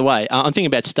 By the way, I'm thinking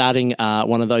about starting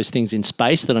one of those things in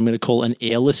space that I'm going to call an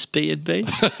airless B&B.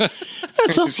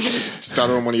 That's all.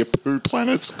 Started on one of your poo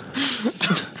planets.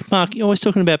 Mark, you're always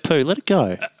talking about poo. Let it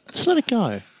go. Just let it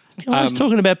go. You're always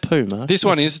talking about poo, Mark. This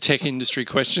one is a tech industry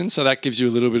question, so that gives you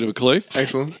a little bit of a clue.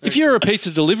 Excellent. If you're a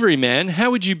pizza delivery man,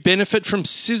 how would you benefit from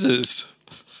scissors?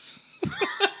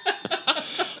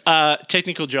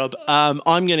 Technical job.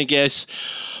 I'm going to guess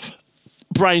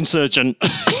brain surgeon.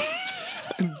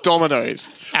 Dominoes.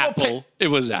 Apple. It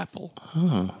was Apple.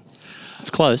 It's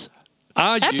close.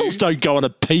 Apples don't go on a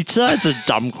pizza. It's a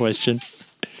dumb question.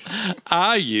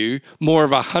 Are you more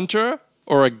of a hunter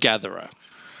or a gatherer?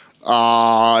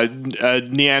 A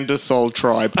Neanderthal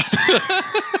tribe.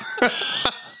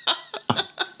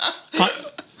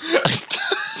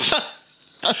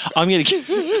 I'm going to.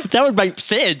 That would make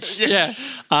sense. Yeah.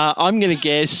 I'm going to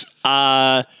guess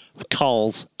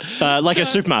Coles, like a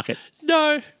supermarket.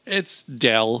 No, it's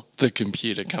Dell, the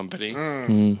computer company.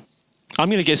 I'm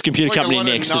going to guess computer Like company a lot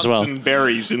next of nuts as well. and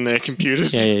berries in their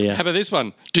computers. Yeah. How about this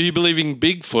one? Do you believe in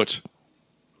Bigfoot?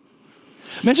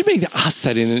 Imagine being asked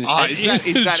that in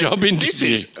a job interview. This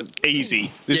is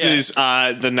easy. This is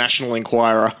the National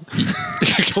Enquirer.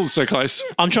 So close.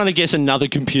 I'm trying to guess another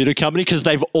computer company because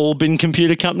they've all been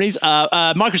computer companies.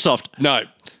 Microsoft. No.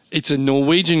 It's a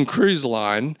Norwegian cruise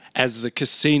line as the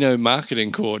casino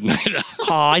marketing coordinator.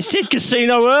 Oh, I said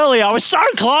casino earlier. I was so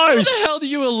close. How do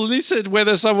you elicit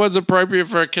whether someone's appropriate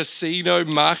for a casino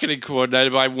marketing coordinator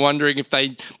by wondering if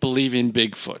they believe in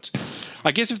Bigfoot?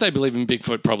 I guess if they believe in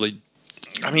Bigfoot, probably.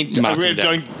 I mean, Mark them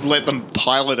don't let them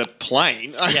pilot a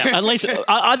plane. Yeah, at least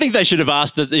I think they should have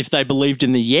asked that if they believed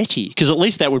in the Yeti, because at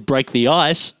least that would break the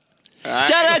ice.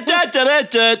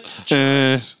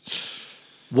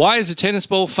 Why is a tennis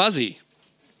ball fuzzy?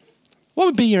 What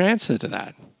would be your answer to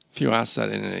that if you asked that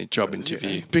in a job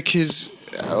interview? Because,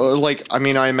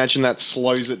 I imagine that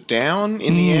slows it down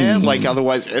in the air. Like,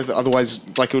 otherwise,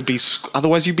 like it would be.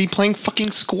 Otherwise, you'd be playing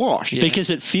fucking squash. Because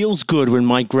it feels good when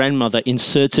my grandmother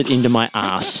inserts it into my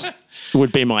ass.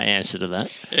 Would be my answer to that.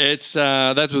 It's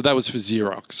that was for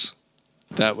Xerox.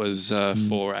 That was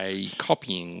for a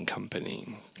copying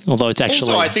company. Although it's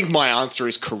actually. Also, I think my answer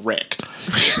is correct.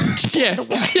 Yeah.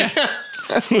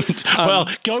 Well,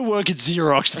 go work at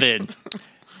Xerox then.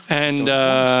 And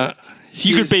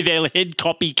You could be their head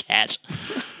copycat.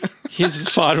 here's the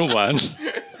final one.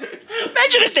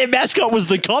 Imagine if their mascot was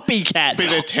the copycat. Be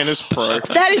their tennis pro.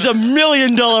 That is $1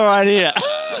 million idea.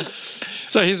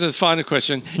 So here's the final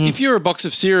question. If you're a box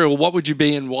of cereal, what would you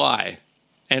be and why?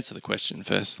 Answer the question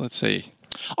first. Let's see.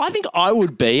 I think I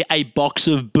would be a box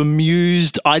of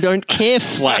bemused I don't care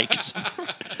flakes.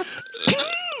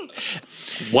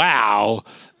 Wow.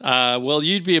 Well,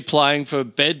 you'd be applying for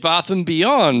Bed Bath &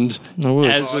 Beyond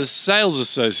as a sales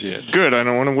associate. Good, I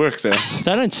don't want to work there.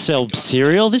 They don't sell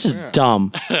cereal. This is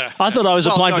dumb. I thought I was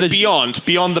applying for the beyond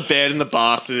the bed and the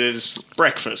bath. There's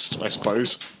breakfast, I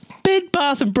suppose. Bed,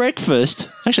 Bath and Breakfast.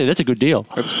 Actually, that's a good deal.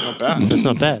 That's not bad. That's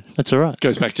not bad. That's all right.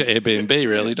 Goes back to Airbnb,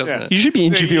 really, doesn't it? You should be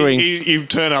interviewing. You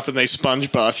turn up and they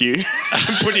sponge bath you,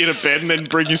 and put you to bed, and then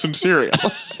bring you some cereal.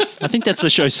 I think that's the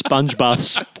show Sponge Bath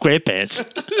SquarePants.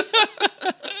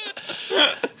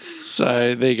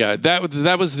 So there you go.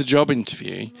 That was the job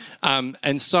interview.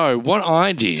 And so what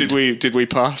I did. Did we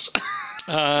pass?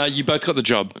 You both got the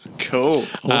job. Cool.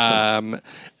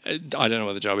 I don't know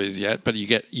what the job is yet, but you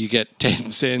get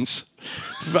 10 cents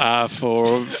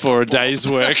for a day's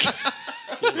work.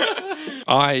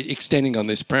 I, extending on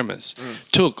this premise,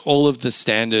 took all of the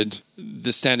standard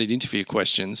interview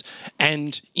questions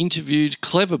and interviewed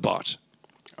Cleverbot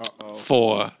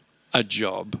for a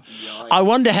job. I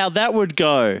wonder how that would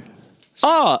go.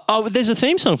 Oh, there's a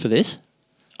theme song for this.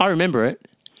 I remember it.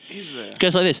 Is there? It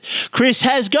goes like this. Chris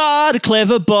has got a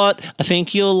clever bot. I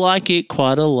think you'll like it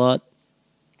quite a lot.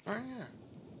 Oh,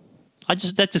 yeah.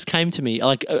 That just came to me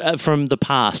like from the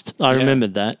past. I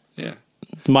remembered that. Yeah.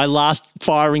 My last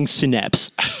firing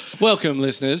synapse. Welcome,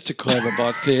 listeners, to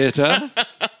Cleverbot Theatre.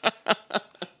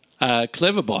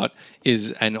 Cleverbot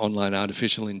is an online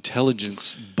artificial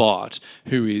intelligence bot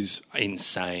who is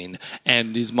insane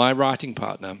and is my writing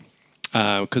partner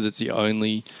because it's the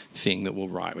only thing that will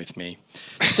write with me.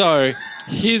 So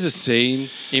here's a scene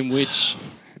in which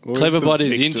Cleverbot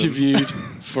is interviewed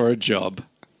for a job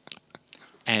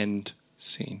and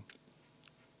scene.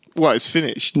 Well, it's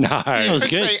finished. No. That was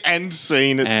good. Say end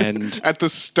scene at the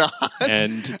start.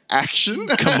 And action.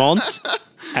 Commence.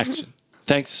 action.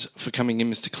 Thanks for coming in,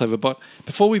 Mr. Cleverbot.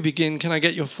 Before we begin, can I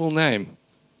get your full name?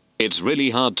 It's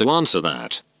really hard to answer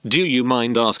that. Do you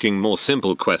mind asking more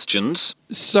simple questions?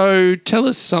 So tell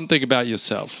us something about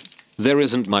yourself. There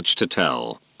isn't much to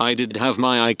tell. I did have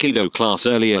my Aikido class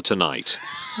earlier tonight.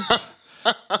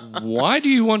 Why do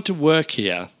you want to work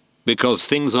here? Because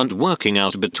things aren't working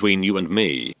out between you and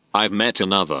me. I've met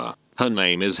another. Her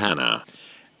name is Hannah.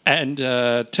 And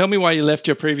tell me why you left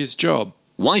your previous job.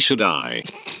 Why should I?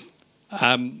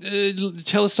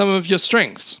 Tell us some of your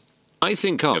strengths. I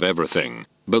think of everything,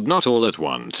 but not all at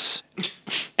once.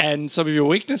 And some of your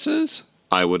weaknesses?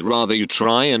 I would rather you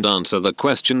try and answer the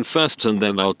question first and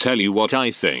then I'll tell you what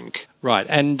I think. Right.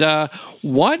 And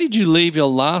why did you leave your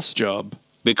last job?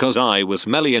 Because I was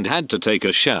smelly and had to take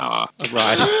a shower.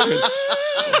 Right.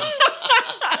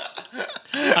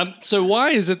 So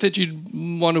why is it that you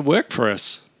want to work for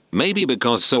us? Maybe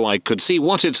because so I could see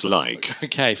what it's like.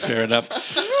 Okay, fair enough.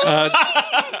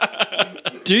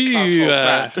 Do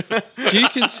you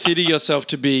consider yourself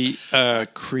to be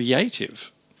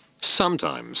creative?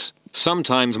 Sometimes.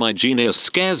 Sometimes my genius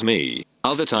scares me.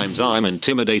 Other times I'm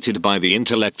intimidated by the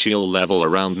intellectual level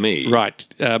around me. Right.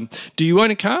 Do you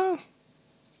own a car?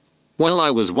 Well,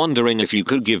 I was wondering if you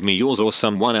could give me yours or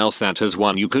someone else that has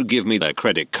one. You could give me their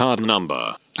credit card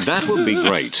number. That would be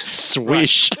great.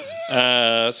 Swish.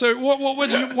 So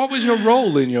what was your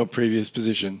role in your previous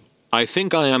position? I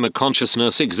think I am a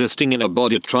consciousness existing in a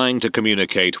body trying to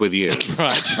communicate with you.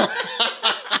 Right.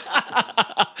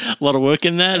 A lot of work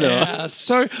in that. Or?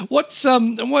 So what's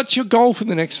your goal for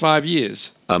the next 5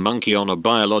 years? A monkey on a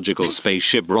biological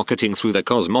spaceship rocketing through the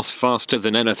cosmos faster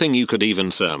than anything you could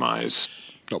even surmise.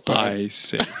 Not bad. I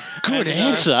see. Good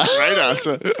answer. Great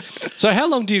answer. So how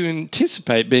long do you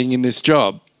anticipate being in this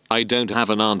job? I don't have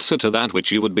an answer to that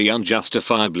which you would be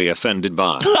unjustifiably offended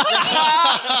by.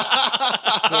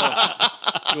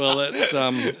 Well, that's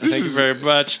thank you very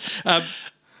much.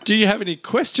 Do you have any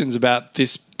questions about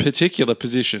this particular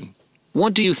position?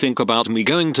 What do you think about me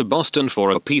going to Boston for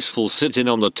a peaceful sit-in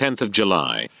on the 10th of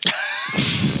July?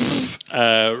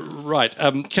 Right.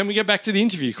 Can we get back to the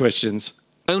interview questions?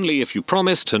 Only if you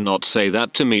promise to not say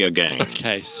that to me again.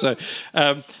 Okay. So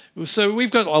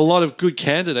we've got a lot of good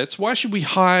candidates. Why should we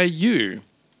hire you?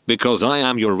 Because I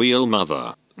am your real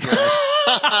mother.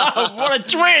 What a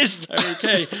twist!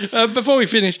 Okay. Before we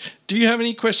finish, do you have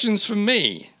any questions for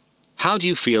me? How do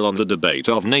you feel on the debate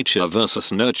of nature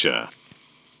versus nurture?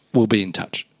 We'll be in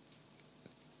touch.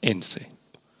 NC.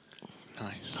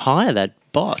 Nice. Hire that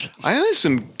bot. I know there's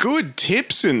some good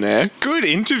tips in there. Good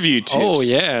interview tips. Oh,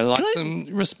 yeah. Like some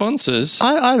responses.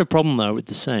 I had a problem though with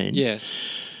the scene. Yes.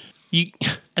 You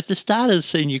at the start of the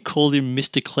scene, you called him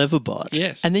Mr. Cleverbot.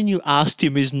 Yes. And then you asked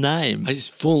him his name. His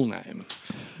full name.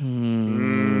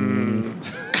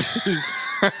 His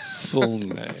full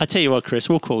name. I tell you what, Chris,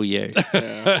 we'll call you.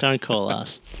 Don't call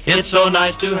us. It's so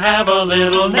nice to have a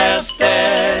little nest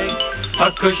egg,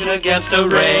 a cushion against a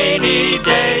rainy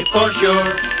day for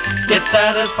sure. It's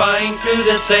satisfying to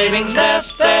the savings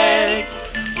nest egg,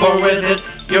 for with it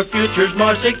your future's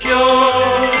more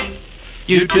secure.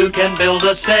 You too can build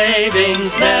a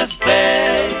savings nest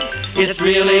egg. It's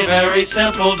really very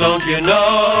simple, don't you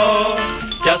know?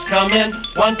 Just come in,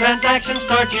 one transaction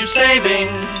starts you saving.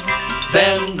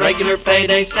 Then regular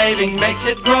payday saving makes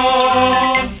it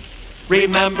grow.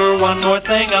 Remember one more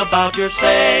thing about your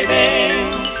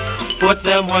savings. Put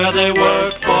them where they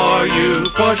work for you,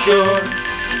 for sure.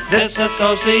 This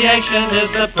association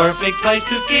is the perfect place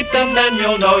to keep them. Then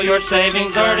you'll know your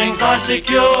savings earnings are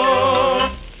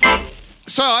secure.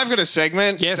 So I've got a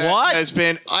segment. Yes. That What?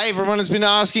 everyone has been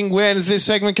asking, when is this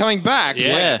segment coming back?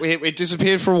 Yeah. Like, it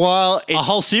disappeared for a while. A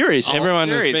whole series. Everyone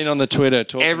has series. been on the Twitter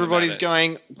talking Everybody's about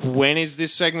it. going, when is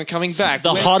this segment coming back? The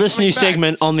When's it hottest coming new back?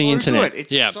 segment It's on the so internet. Good.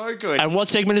 It's Yeah. so good. And what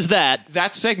segment is that?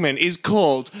 That segment is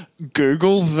called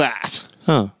Google That.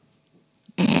 Huh.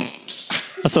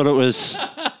 I thought it was.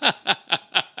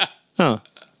 Oh.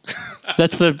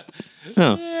 That's the.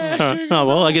 Oh. Oh,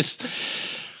 well, I guess.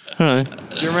 Do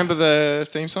you remember the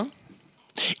theme song?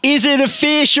 Is it a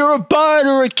fish or a bird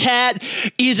or a cat?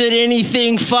 Is it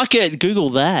anything? Fuck it.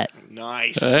 Google that.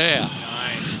 Nice. Yeah.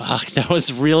 Fuck, that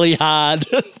was really hard.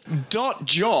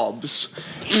 .jobs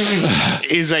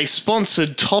is a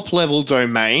sponsored top-level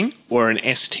domain, or an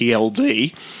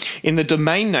STLD, in the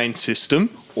domain name system,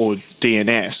 or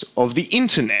DNS, of the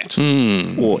Internet,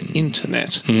 or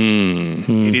Internet.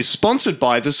 It is sponsored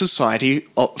by the Society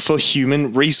for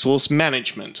Human Resource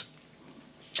Management.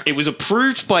 It was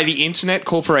approved by the Internet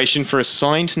Corporation for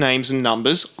Assigned Names and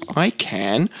Numbers,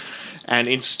 ICANN, and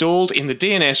installed in the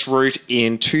DNS root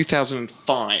in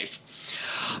 2005.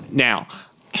 Now,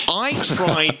 I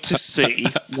tried to see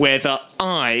whether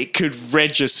I could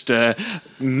register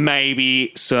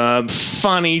maybe some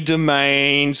funny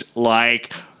domains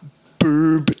like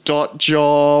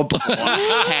boob.job or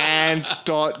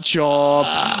hand.job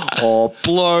or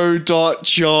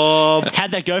blow.job.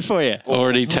 How'd that go for you?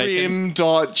 Already taken.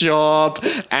 Rim.job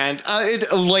and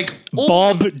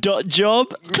Bob.job?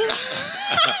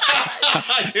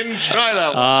 I didn't try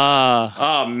that one.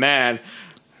 Oh, man.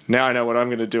 Now I know what I'm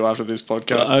going to do after this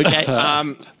podcast. Okay.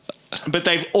 But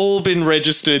they've all been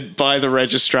registered by the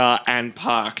registrar and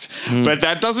parked. But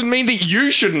that doesn't mean that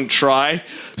you shouldn't try.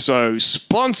 So,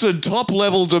 sponsored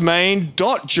top-level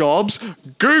domain.jobs,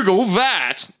 Google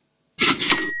that.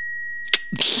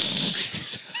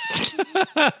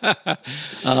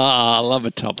 I love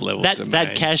a top level domain.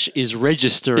 That cash is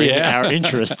registering our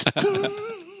interest.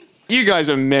 You guys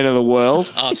are men of the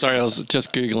world. Oh, sorry, I was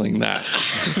just Googling that.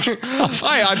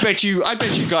 I bet you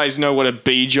guys know what a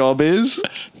B job is.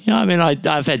 Yeah, I mean,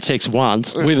 I've had sex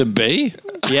once. With a B?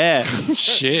 Yeah.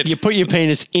 Shit. You put your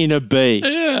penis in a bee.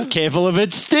 Yeah. Careful of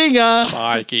its stinger.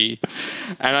 Mikey.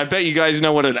 And I bet you guys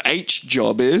know what an H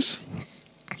job is.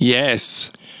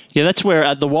 Yes. Yeah, that's where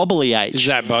at the wobbly H. Is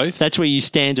that both? That's where you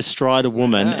stand astride a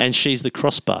woman and she's the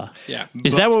crossbar. Yeah.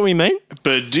 Is that what we mean?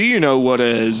 But do you know what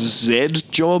a Z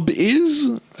job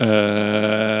is?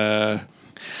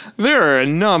 There are a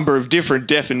number of different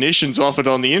definitions offered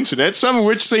on the internet, some of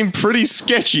which seem pretty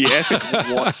sketchy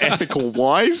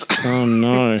ethical-wise. Oh,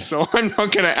 no. So I'm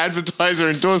not going to advertise or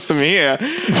endorse them here.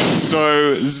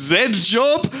 So, Z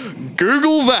job,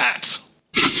 Google that.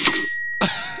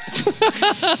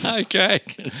 Okay.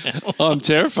 Well, I'm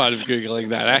terrified of Googling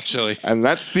that, actually. And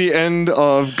that's the end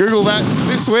of Google That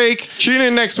this week. Tune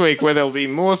in next week where there'll be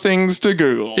more things to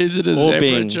Google. Is it a Or zebra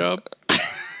Bing. job?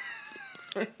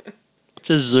 It's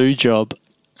a zoo job.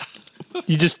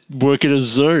 You just work at a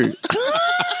zoo.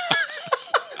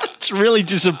 It's really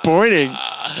disappointing.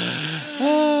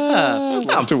 I'd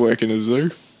love to work in a zoo.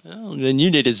 Well, then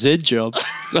you need a Z job.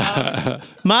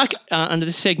 Mark, under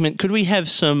this segment, could we have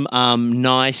some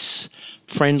nice,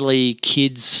 friendly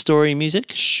kids story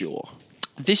music? Sure.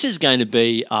 This is going to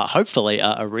be, hopefully,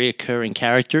 a reoccurring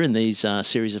character in these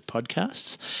series of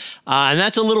podcasts. And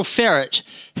that's a little ferret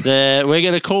that we're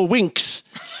going to call Winks.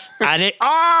 And he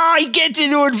gets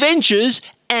into adventures.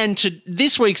 And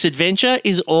this week's adventure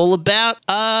is all about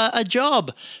a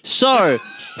job. So,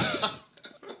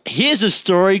 here's a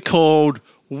story called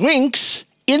Winks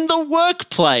in the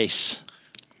Workplace.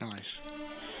 Nice.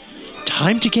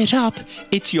 Time to get up.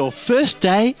 It's your first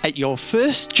day at your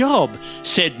first job,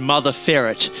 said Mother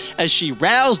Ferret as she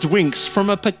roused Winks from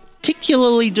a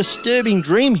particularly disturbing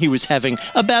dream he was having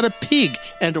about a pig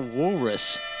and a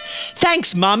walrus.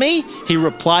 Thanks, Mummy, he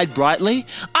replied brightly.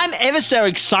 I'm ever so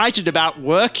excited about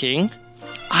working.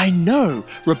 I know,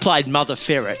 replied Mother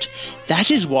Ferret.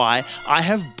 That is why I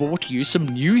have bought you some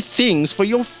new things for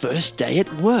your first day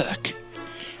at work.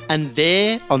 And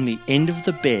there, on the end of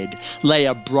the bed, lay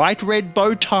a bright red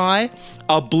bow tie,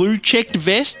 a blue checked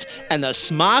vest, and a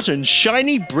smart and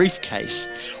shiny briefcase.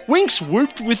 Winks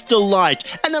whooped with delight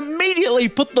and immediately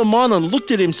put them on and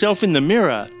looked at himself in the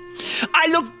mirror. I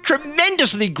look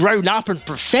tremendously grown up and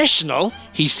professional,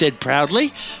 he said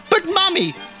proudly. But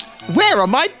Mummy, where are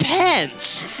my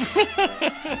pants?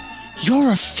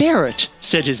 You're a ferret,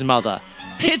 said his mother.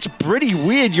 It's pretty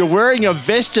weird you're wearing a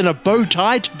vest and a bow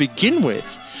tie to begin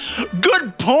with.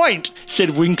 Good point, said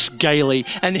Winks gaily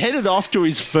and headed off to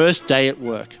his first day at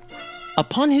work.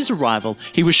 Upon his arrival,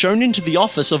 he was shown into the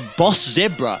office of Boss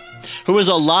Zebra, who was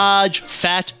a large,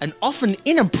 fat, and often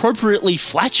inappropriately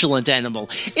flatulent animal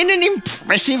in an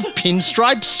impressive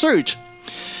pinstripe suit.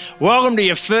 Welcome to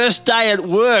your first day at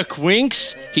work,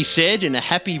 Winks, he said in a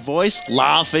happy voice,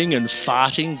 laughing and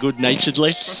farting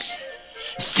good-naturedly.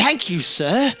 Thank you,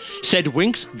 sir, said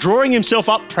Winks, drawing himself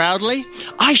up proudly.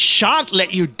 I shan't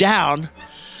let you down.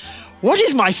 What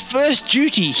is my first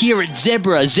duty here at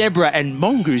Zebra and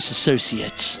Mongoose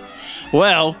Associates?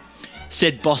 Well,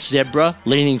 said Boss Zebra,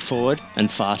 leaning forward and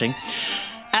farting.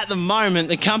 At the moment,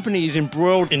 the company is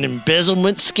embroiled in an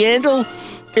embezzlement scandal.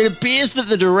 It appears that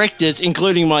the directors,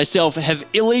 including myself, have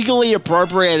illegally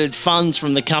appropriated funds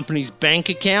from the company's bank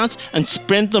accounts and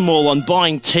spent them all on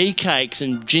buying tea cakes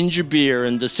and ginger beer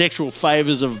and the sexual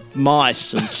favours of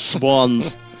mice and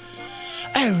swans.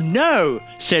 Oh no,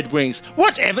 said Winks.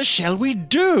 Whatever shall we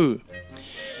do?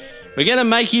 We're going to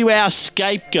make you our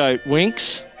scapegoat,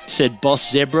 Winks, said Boss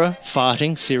Zebra,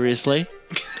 farting seriously.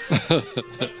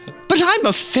 But I'm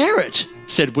a ferret,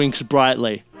 said Winks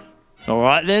brightly. All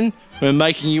right then, we're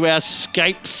making you our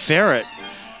scape ferret.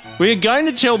 We are going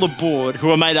to tell the board,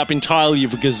 who are made up entirely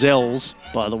of gazelles,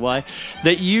 by the way,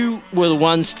 that you were the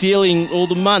one stealing all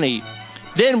the money.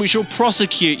 Then we shall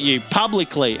prosecute you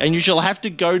publicly, and you shall have to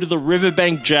go to the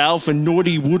riverbank jail for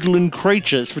naughty woodland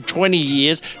creatures for 20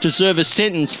 years to serve a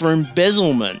sentence for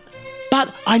embezzlement.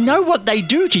 But I know what they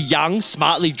do to young,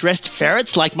 smartly dressed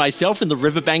ferrets like myself in the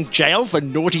riverbank jail for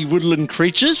naughty woodland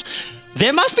creatures.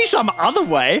 There must be some other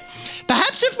way.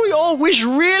 Perhaps if we all wish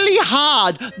really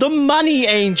hard, the money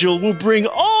angel will bring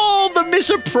all the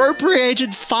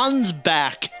misappropriated funds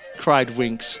back, cried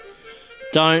Winks.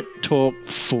 Don't talk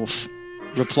foof,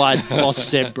 replied Boss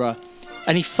Zebra.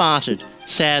 And he farted,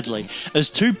 sadly, as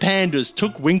two pandas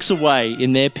took Winks away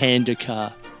in their panda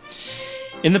car.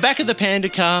 In the back of the panda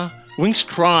car, Winks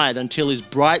cried until his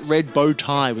bright red bow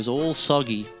tie was all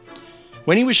soggy.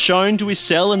 When he was shown to his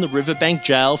cell in the riverbank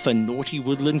jail for naughty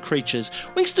woodland creatures,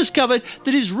 Winks discovered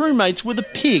that his roommates were the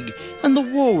pig and the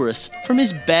walrus from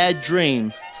his bad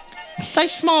dream. They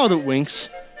smiled at Winks,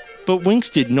 but Winks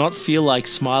did not feel like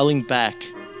smiling back.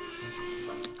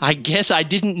 I guess I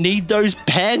didn't need those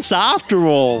pants after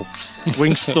all,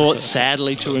 Winks thought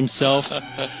sadly to himself.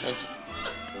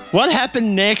 What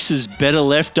happened next is better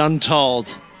left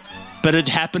untold, but it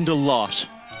happened a lot,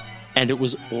 and it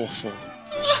was awful.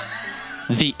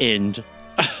 The end.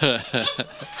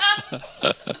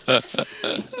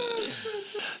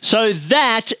 So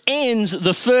that ends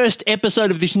the first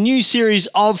episode of this new series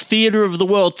of Theatre of the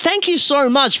World. Thank you so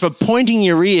much for pointing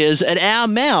your ears at our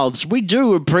mouths. We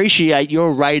do appreciate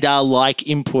your radar-like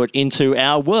input into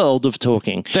our world of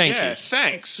talking. Thank you.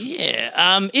 Thanks.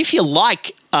 Yeah. If you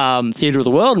like Theatre of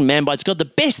the World and Man Bites God, the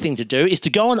best thing to do is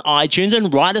to go on iTunes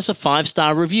and write us a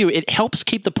 5-star review. It helps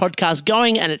keep the podcast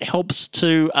going and it helps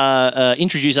to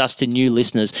introduce us to new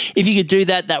listeners. If you could do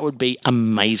that, that would be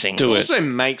amazing. It also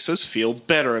makes us feel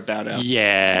better about ourselves.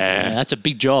 Yeah, that's a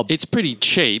big job. It's pretty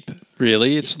cheap,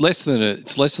 really. It's less than a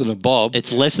bob.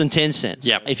 It's less than 10 cents.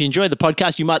 Yep. If you enjoy the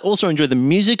podcast, you might also enjoy the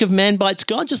music of Man Bites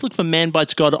God. Just look for Man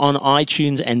Bites God on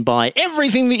iTunes and buy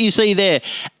everything that you see there.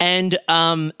 And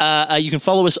you can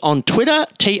follow us on Twitter,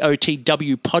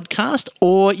 TOTW Podcast,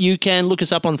 or you can look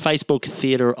us up on Facebook,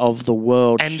 Theatre of the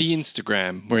World. And the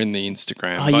Instagram. We're in the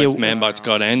Instagram. Oh, both yeah. Man Bites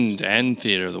God and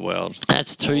Theatre of the World.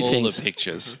 That's two things. All the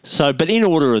pictures. So, but in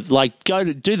order of, go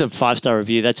to do the 5-star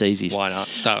review. That's easy. Why not?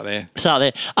 Start there.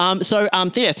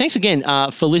 Thea, thanks again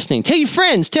for listening. Tell your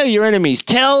friends, tell your enemies,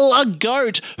 tell a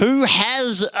goat who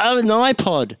has an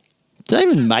iPod. Do they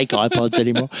even make iPods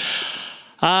anymore?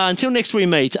 Until next we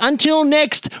meet. Until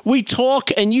next we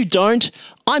talk and you don't.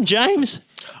 I'm James.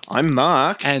 I'm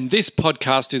Mark. And this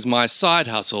podcast is my side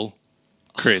hustle,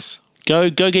 Chris. Go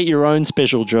get your own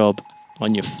special job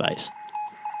on your face.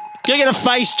 Go get a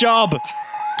face job.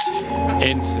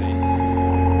 NC.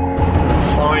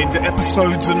 Find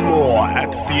episodes and more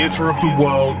at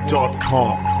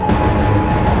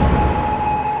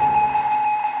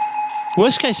theatreoftheworld.com.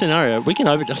 Worst case scenario, we can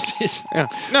overdub this. Yeah.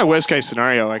 No, worst case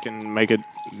scenario, I can make it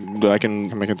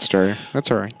stereo.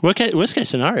 That's all right. Worst case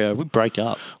scenario, we break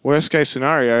up. Worst case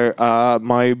scenario,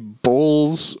 my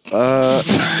balls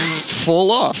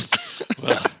fall off.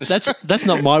 Well, that's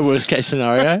not my worst case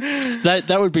scenario.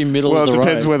 That would be middle of the road. Well, it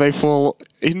depends where they fall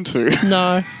into.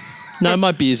 No,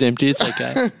 my beer's empty. It's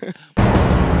okay.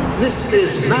 This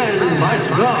is Man Bites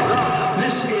God.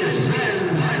 This is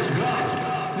Man Bites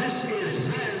God. This is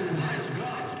Man Bites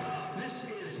God. This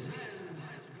is Man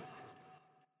Bites God.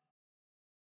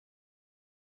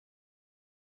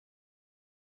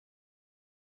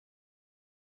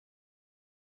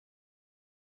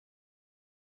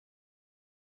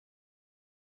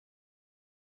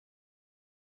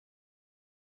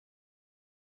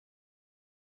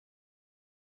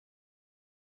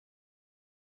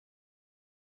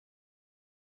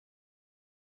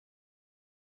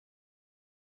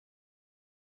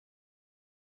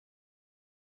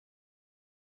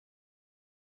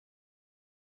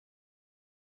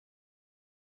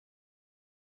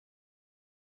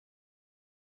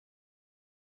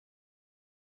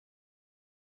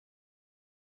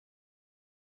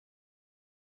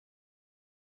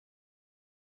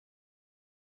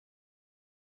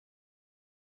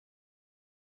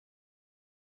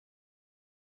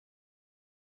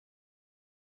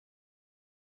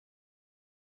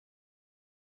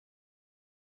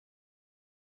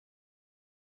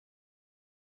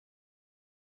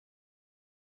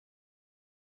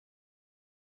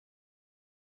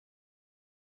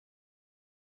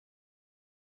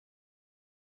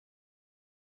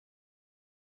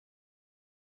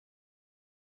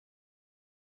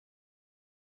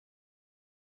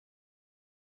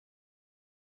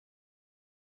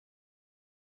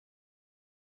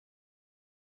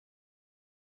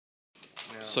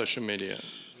 Social media.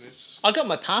 I got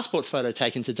my passport photo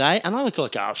taken today, and I look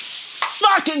like a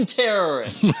fucking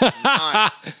terrorist.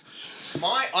 Nice.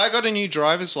 I got a new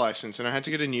driver's license and I had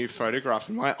to get a new photograph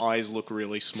and my eyes look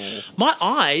really small. My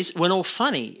eyes went all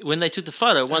funny when they took the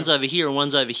photo. One's over here and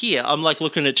one's over here. I'm like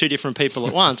looking at two different people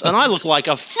at once, and I look like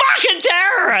a fucking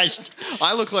terrorist.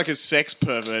 I look like a sex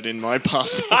pervert in my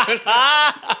passport.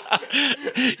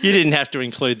 You didn't have to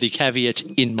include the caveat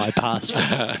in my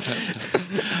passport.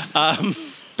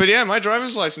 But yeah, my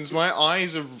driver's license, my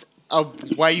eyes are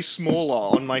way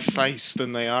smaller on my face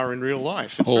than they are in real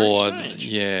life. It's very strange.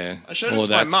 Yeah. I showed it to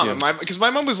my mum, because my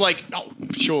mum was like, "Oh,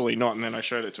 surely not." And then I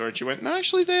showed it to her, and she went, "No,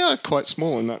 actually, they are quite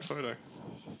small in that photo."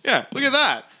 Yeah, look at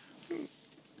that.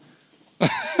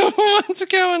 What's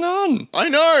going on? I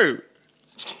know.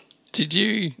 Did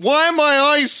you? Why are my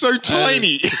eyes so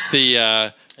tiny? It's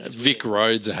the Vic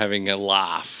Roads are having a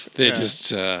laugh. They're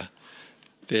just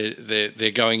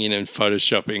they're going in and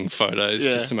photoshopping photos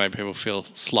just to make people feel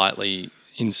slightly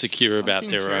insecure about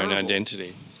their own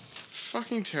identity.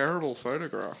 Fucking terrible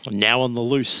photograph. Now on the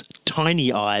loose,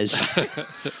 tiny eyes.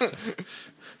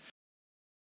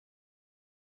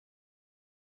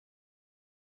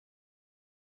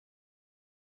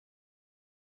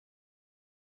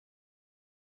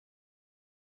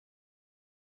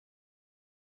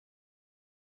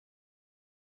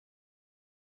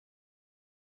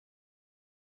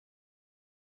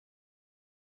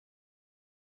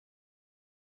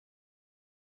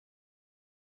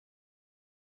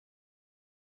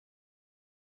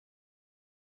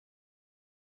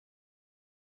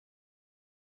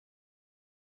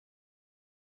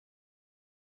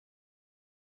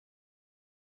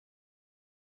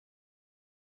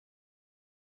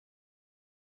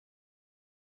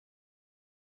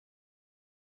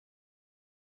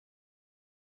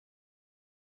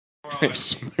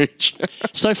 Smooch.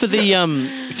 So for the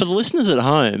listeners at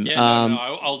home,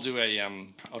 I'll do a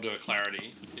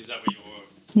clarity. Is that what you were?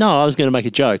 No, I was going to make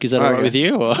a joke. Is that all right with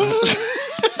you? Or? I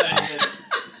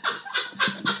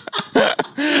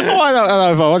don't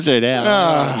know if I want to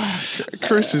now.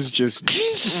 Chris is just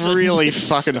really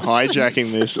fucking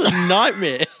hijacking this.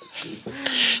 Nightmare.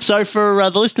 So for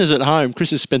the listeners at home, Chris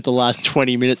has spent the last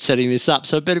 20 minutes setting this up,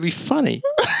 so it better be funny.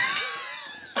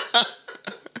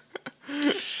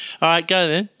 All right, go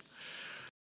then.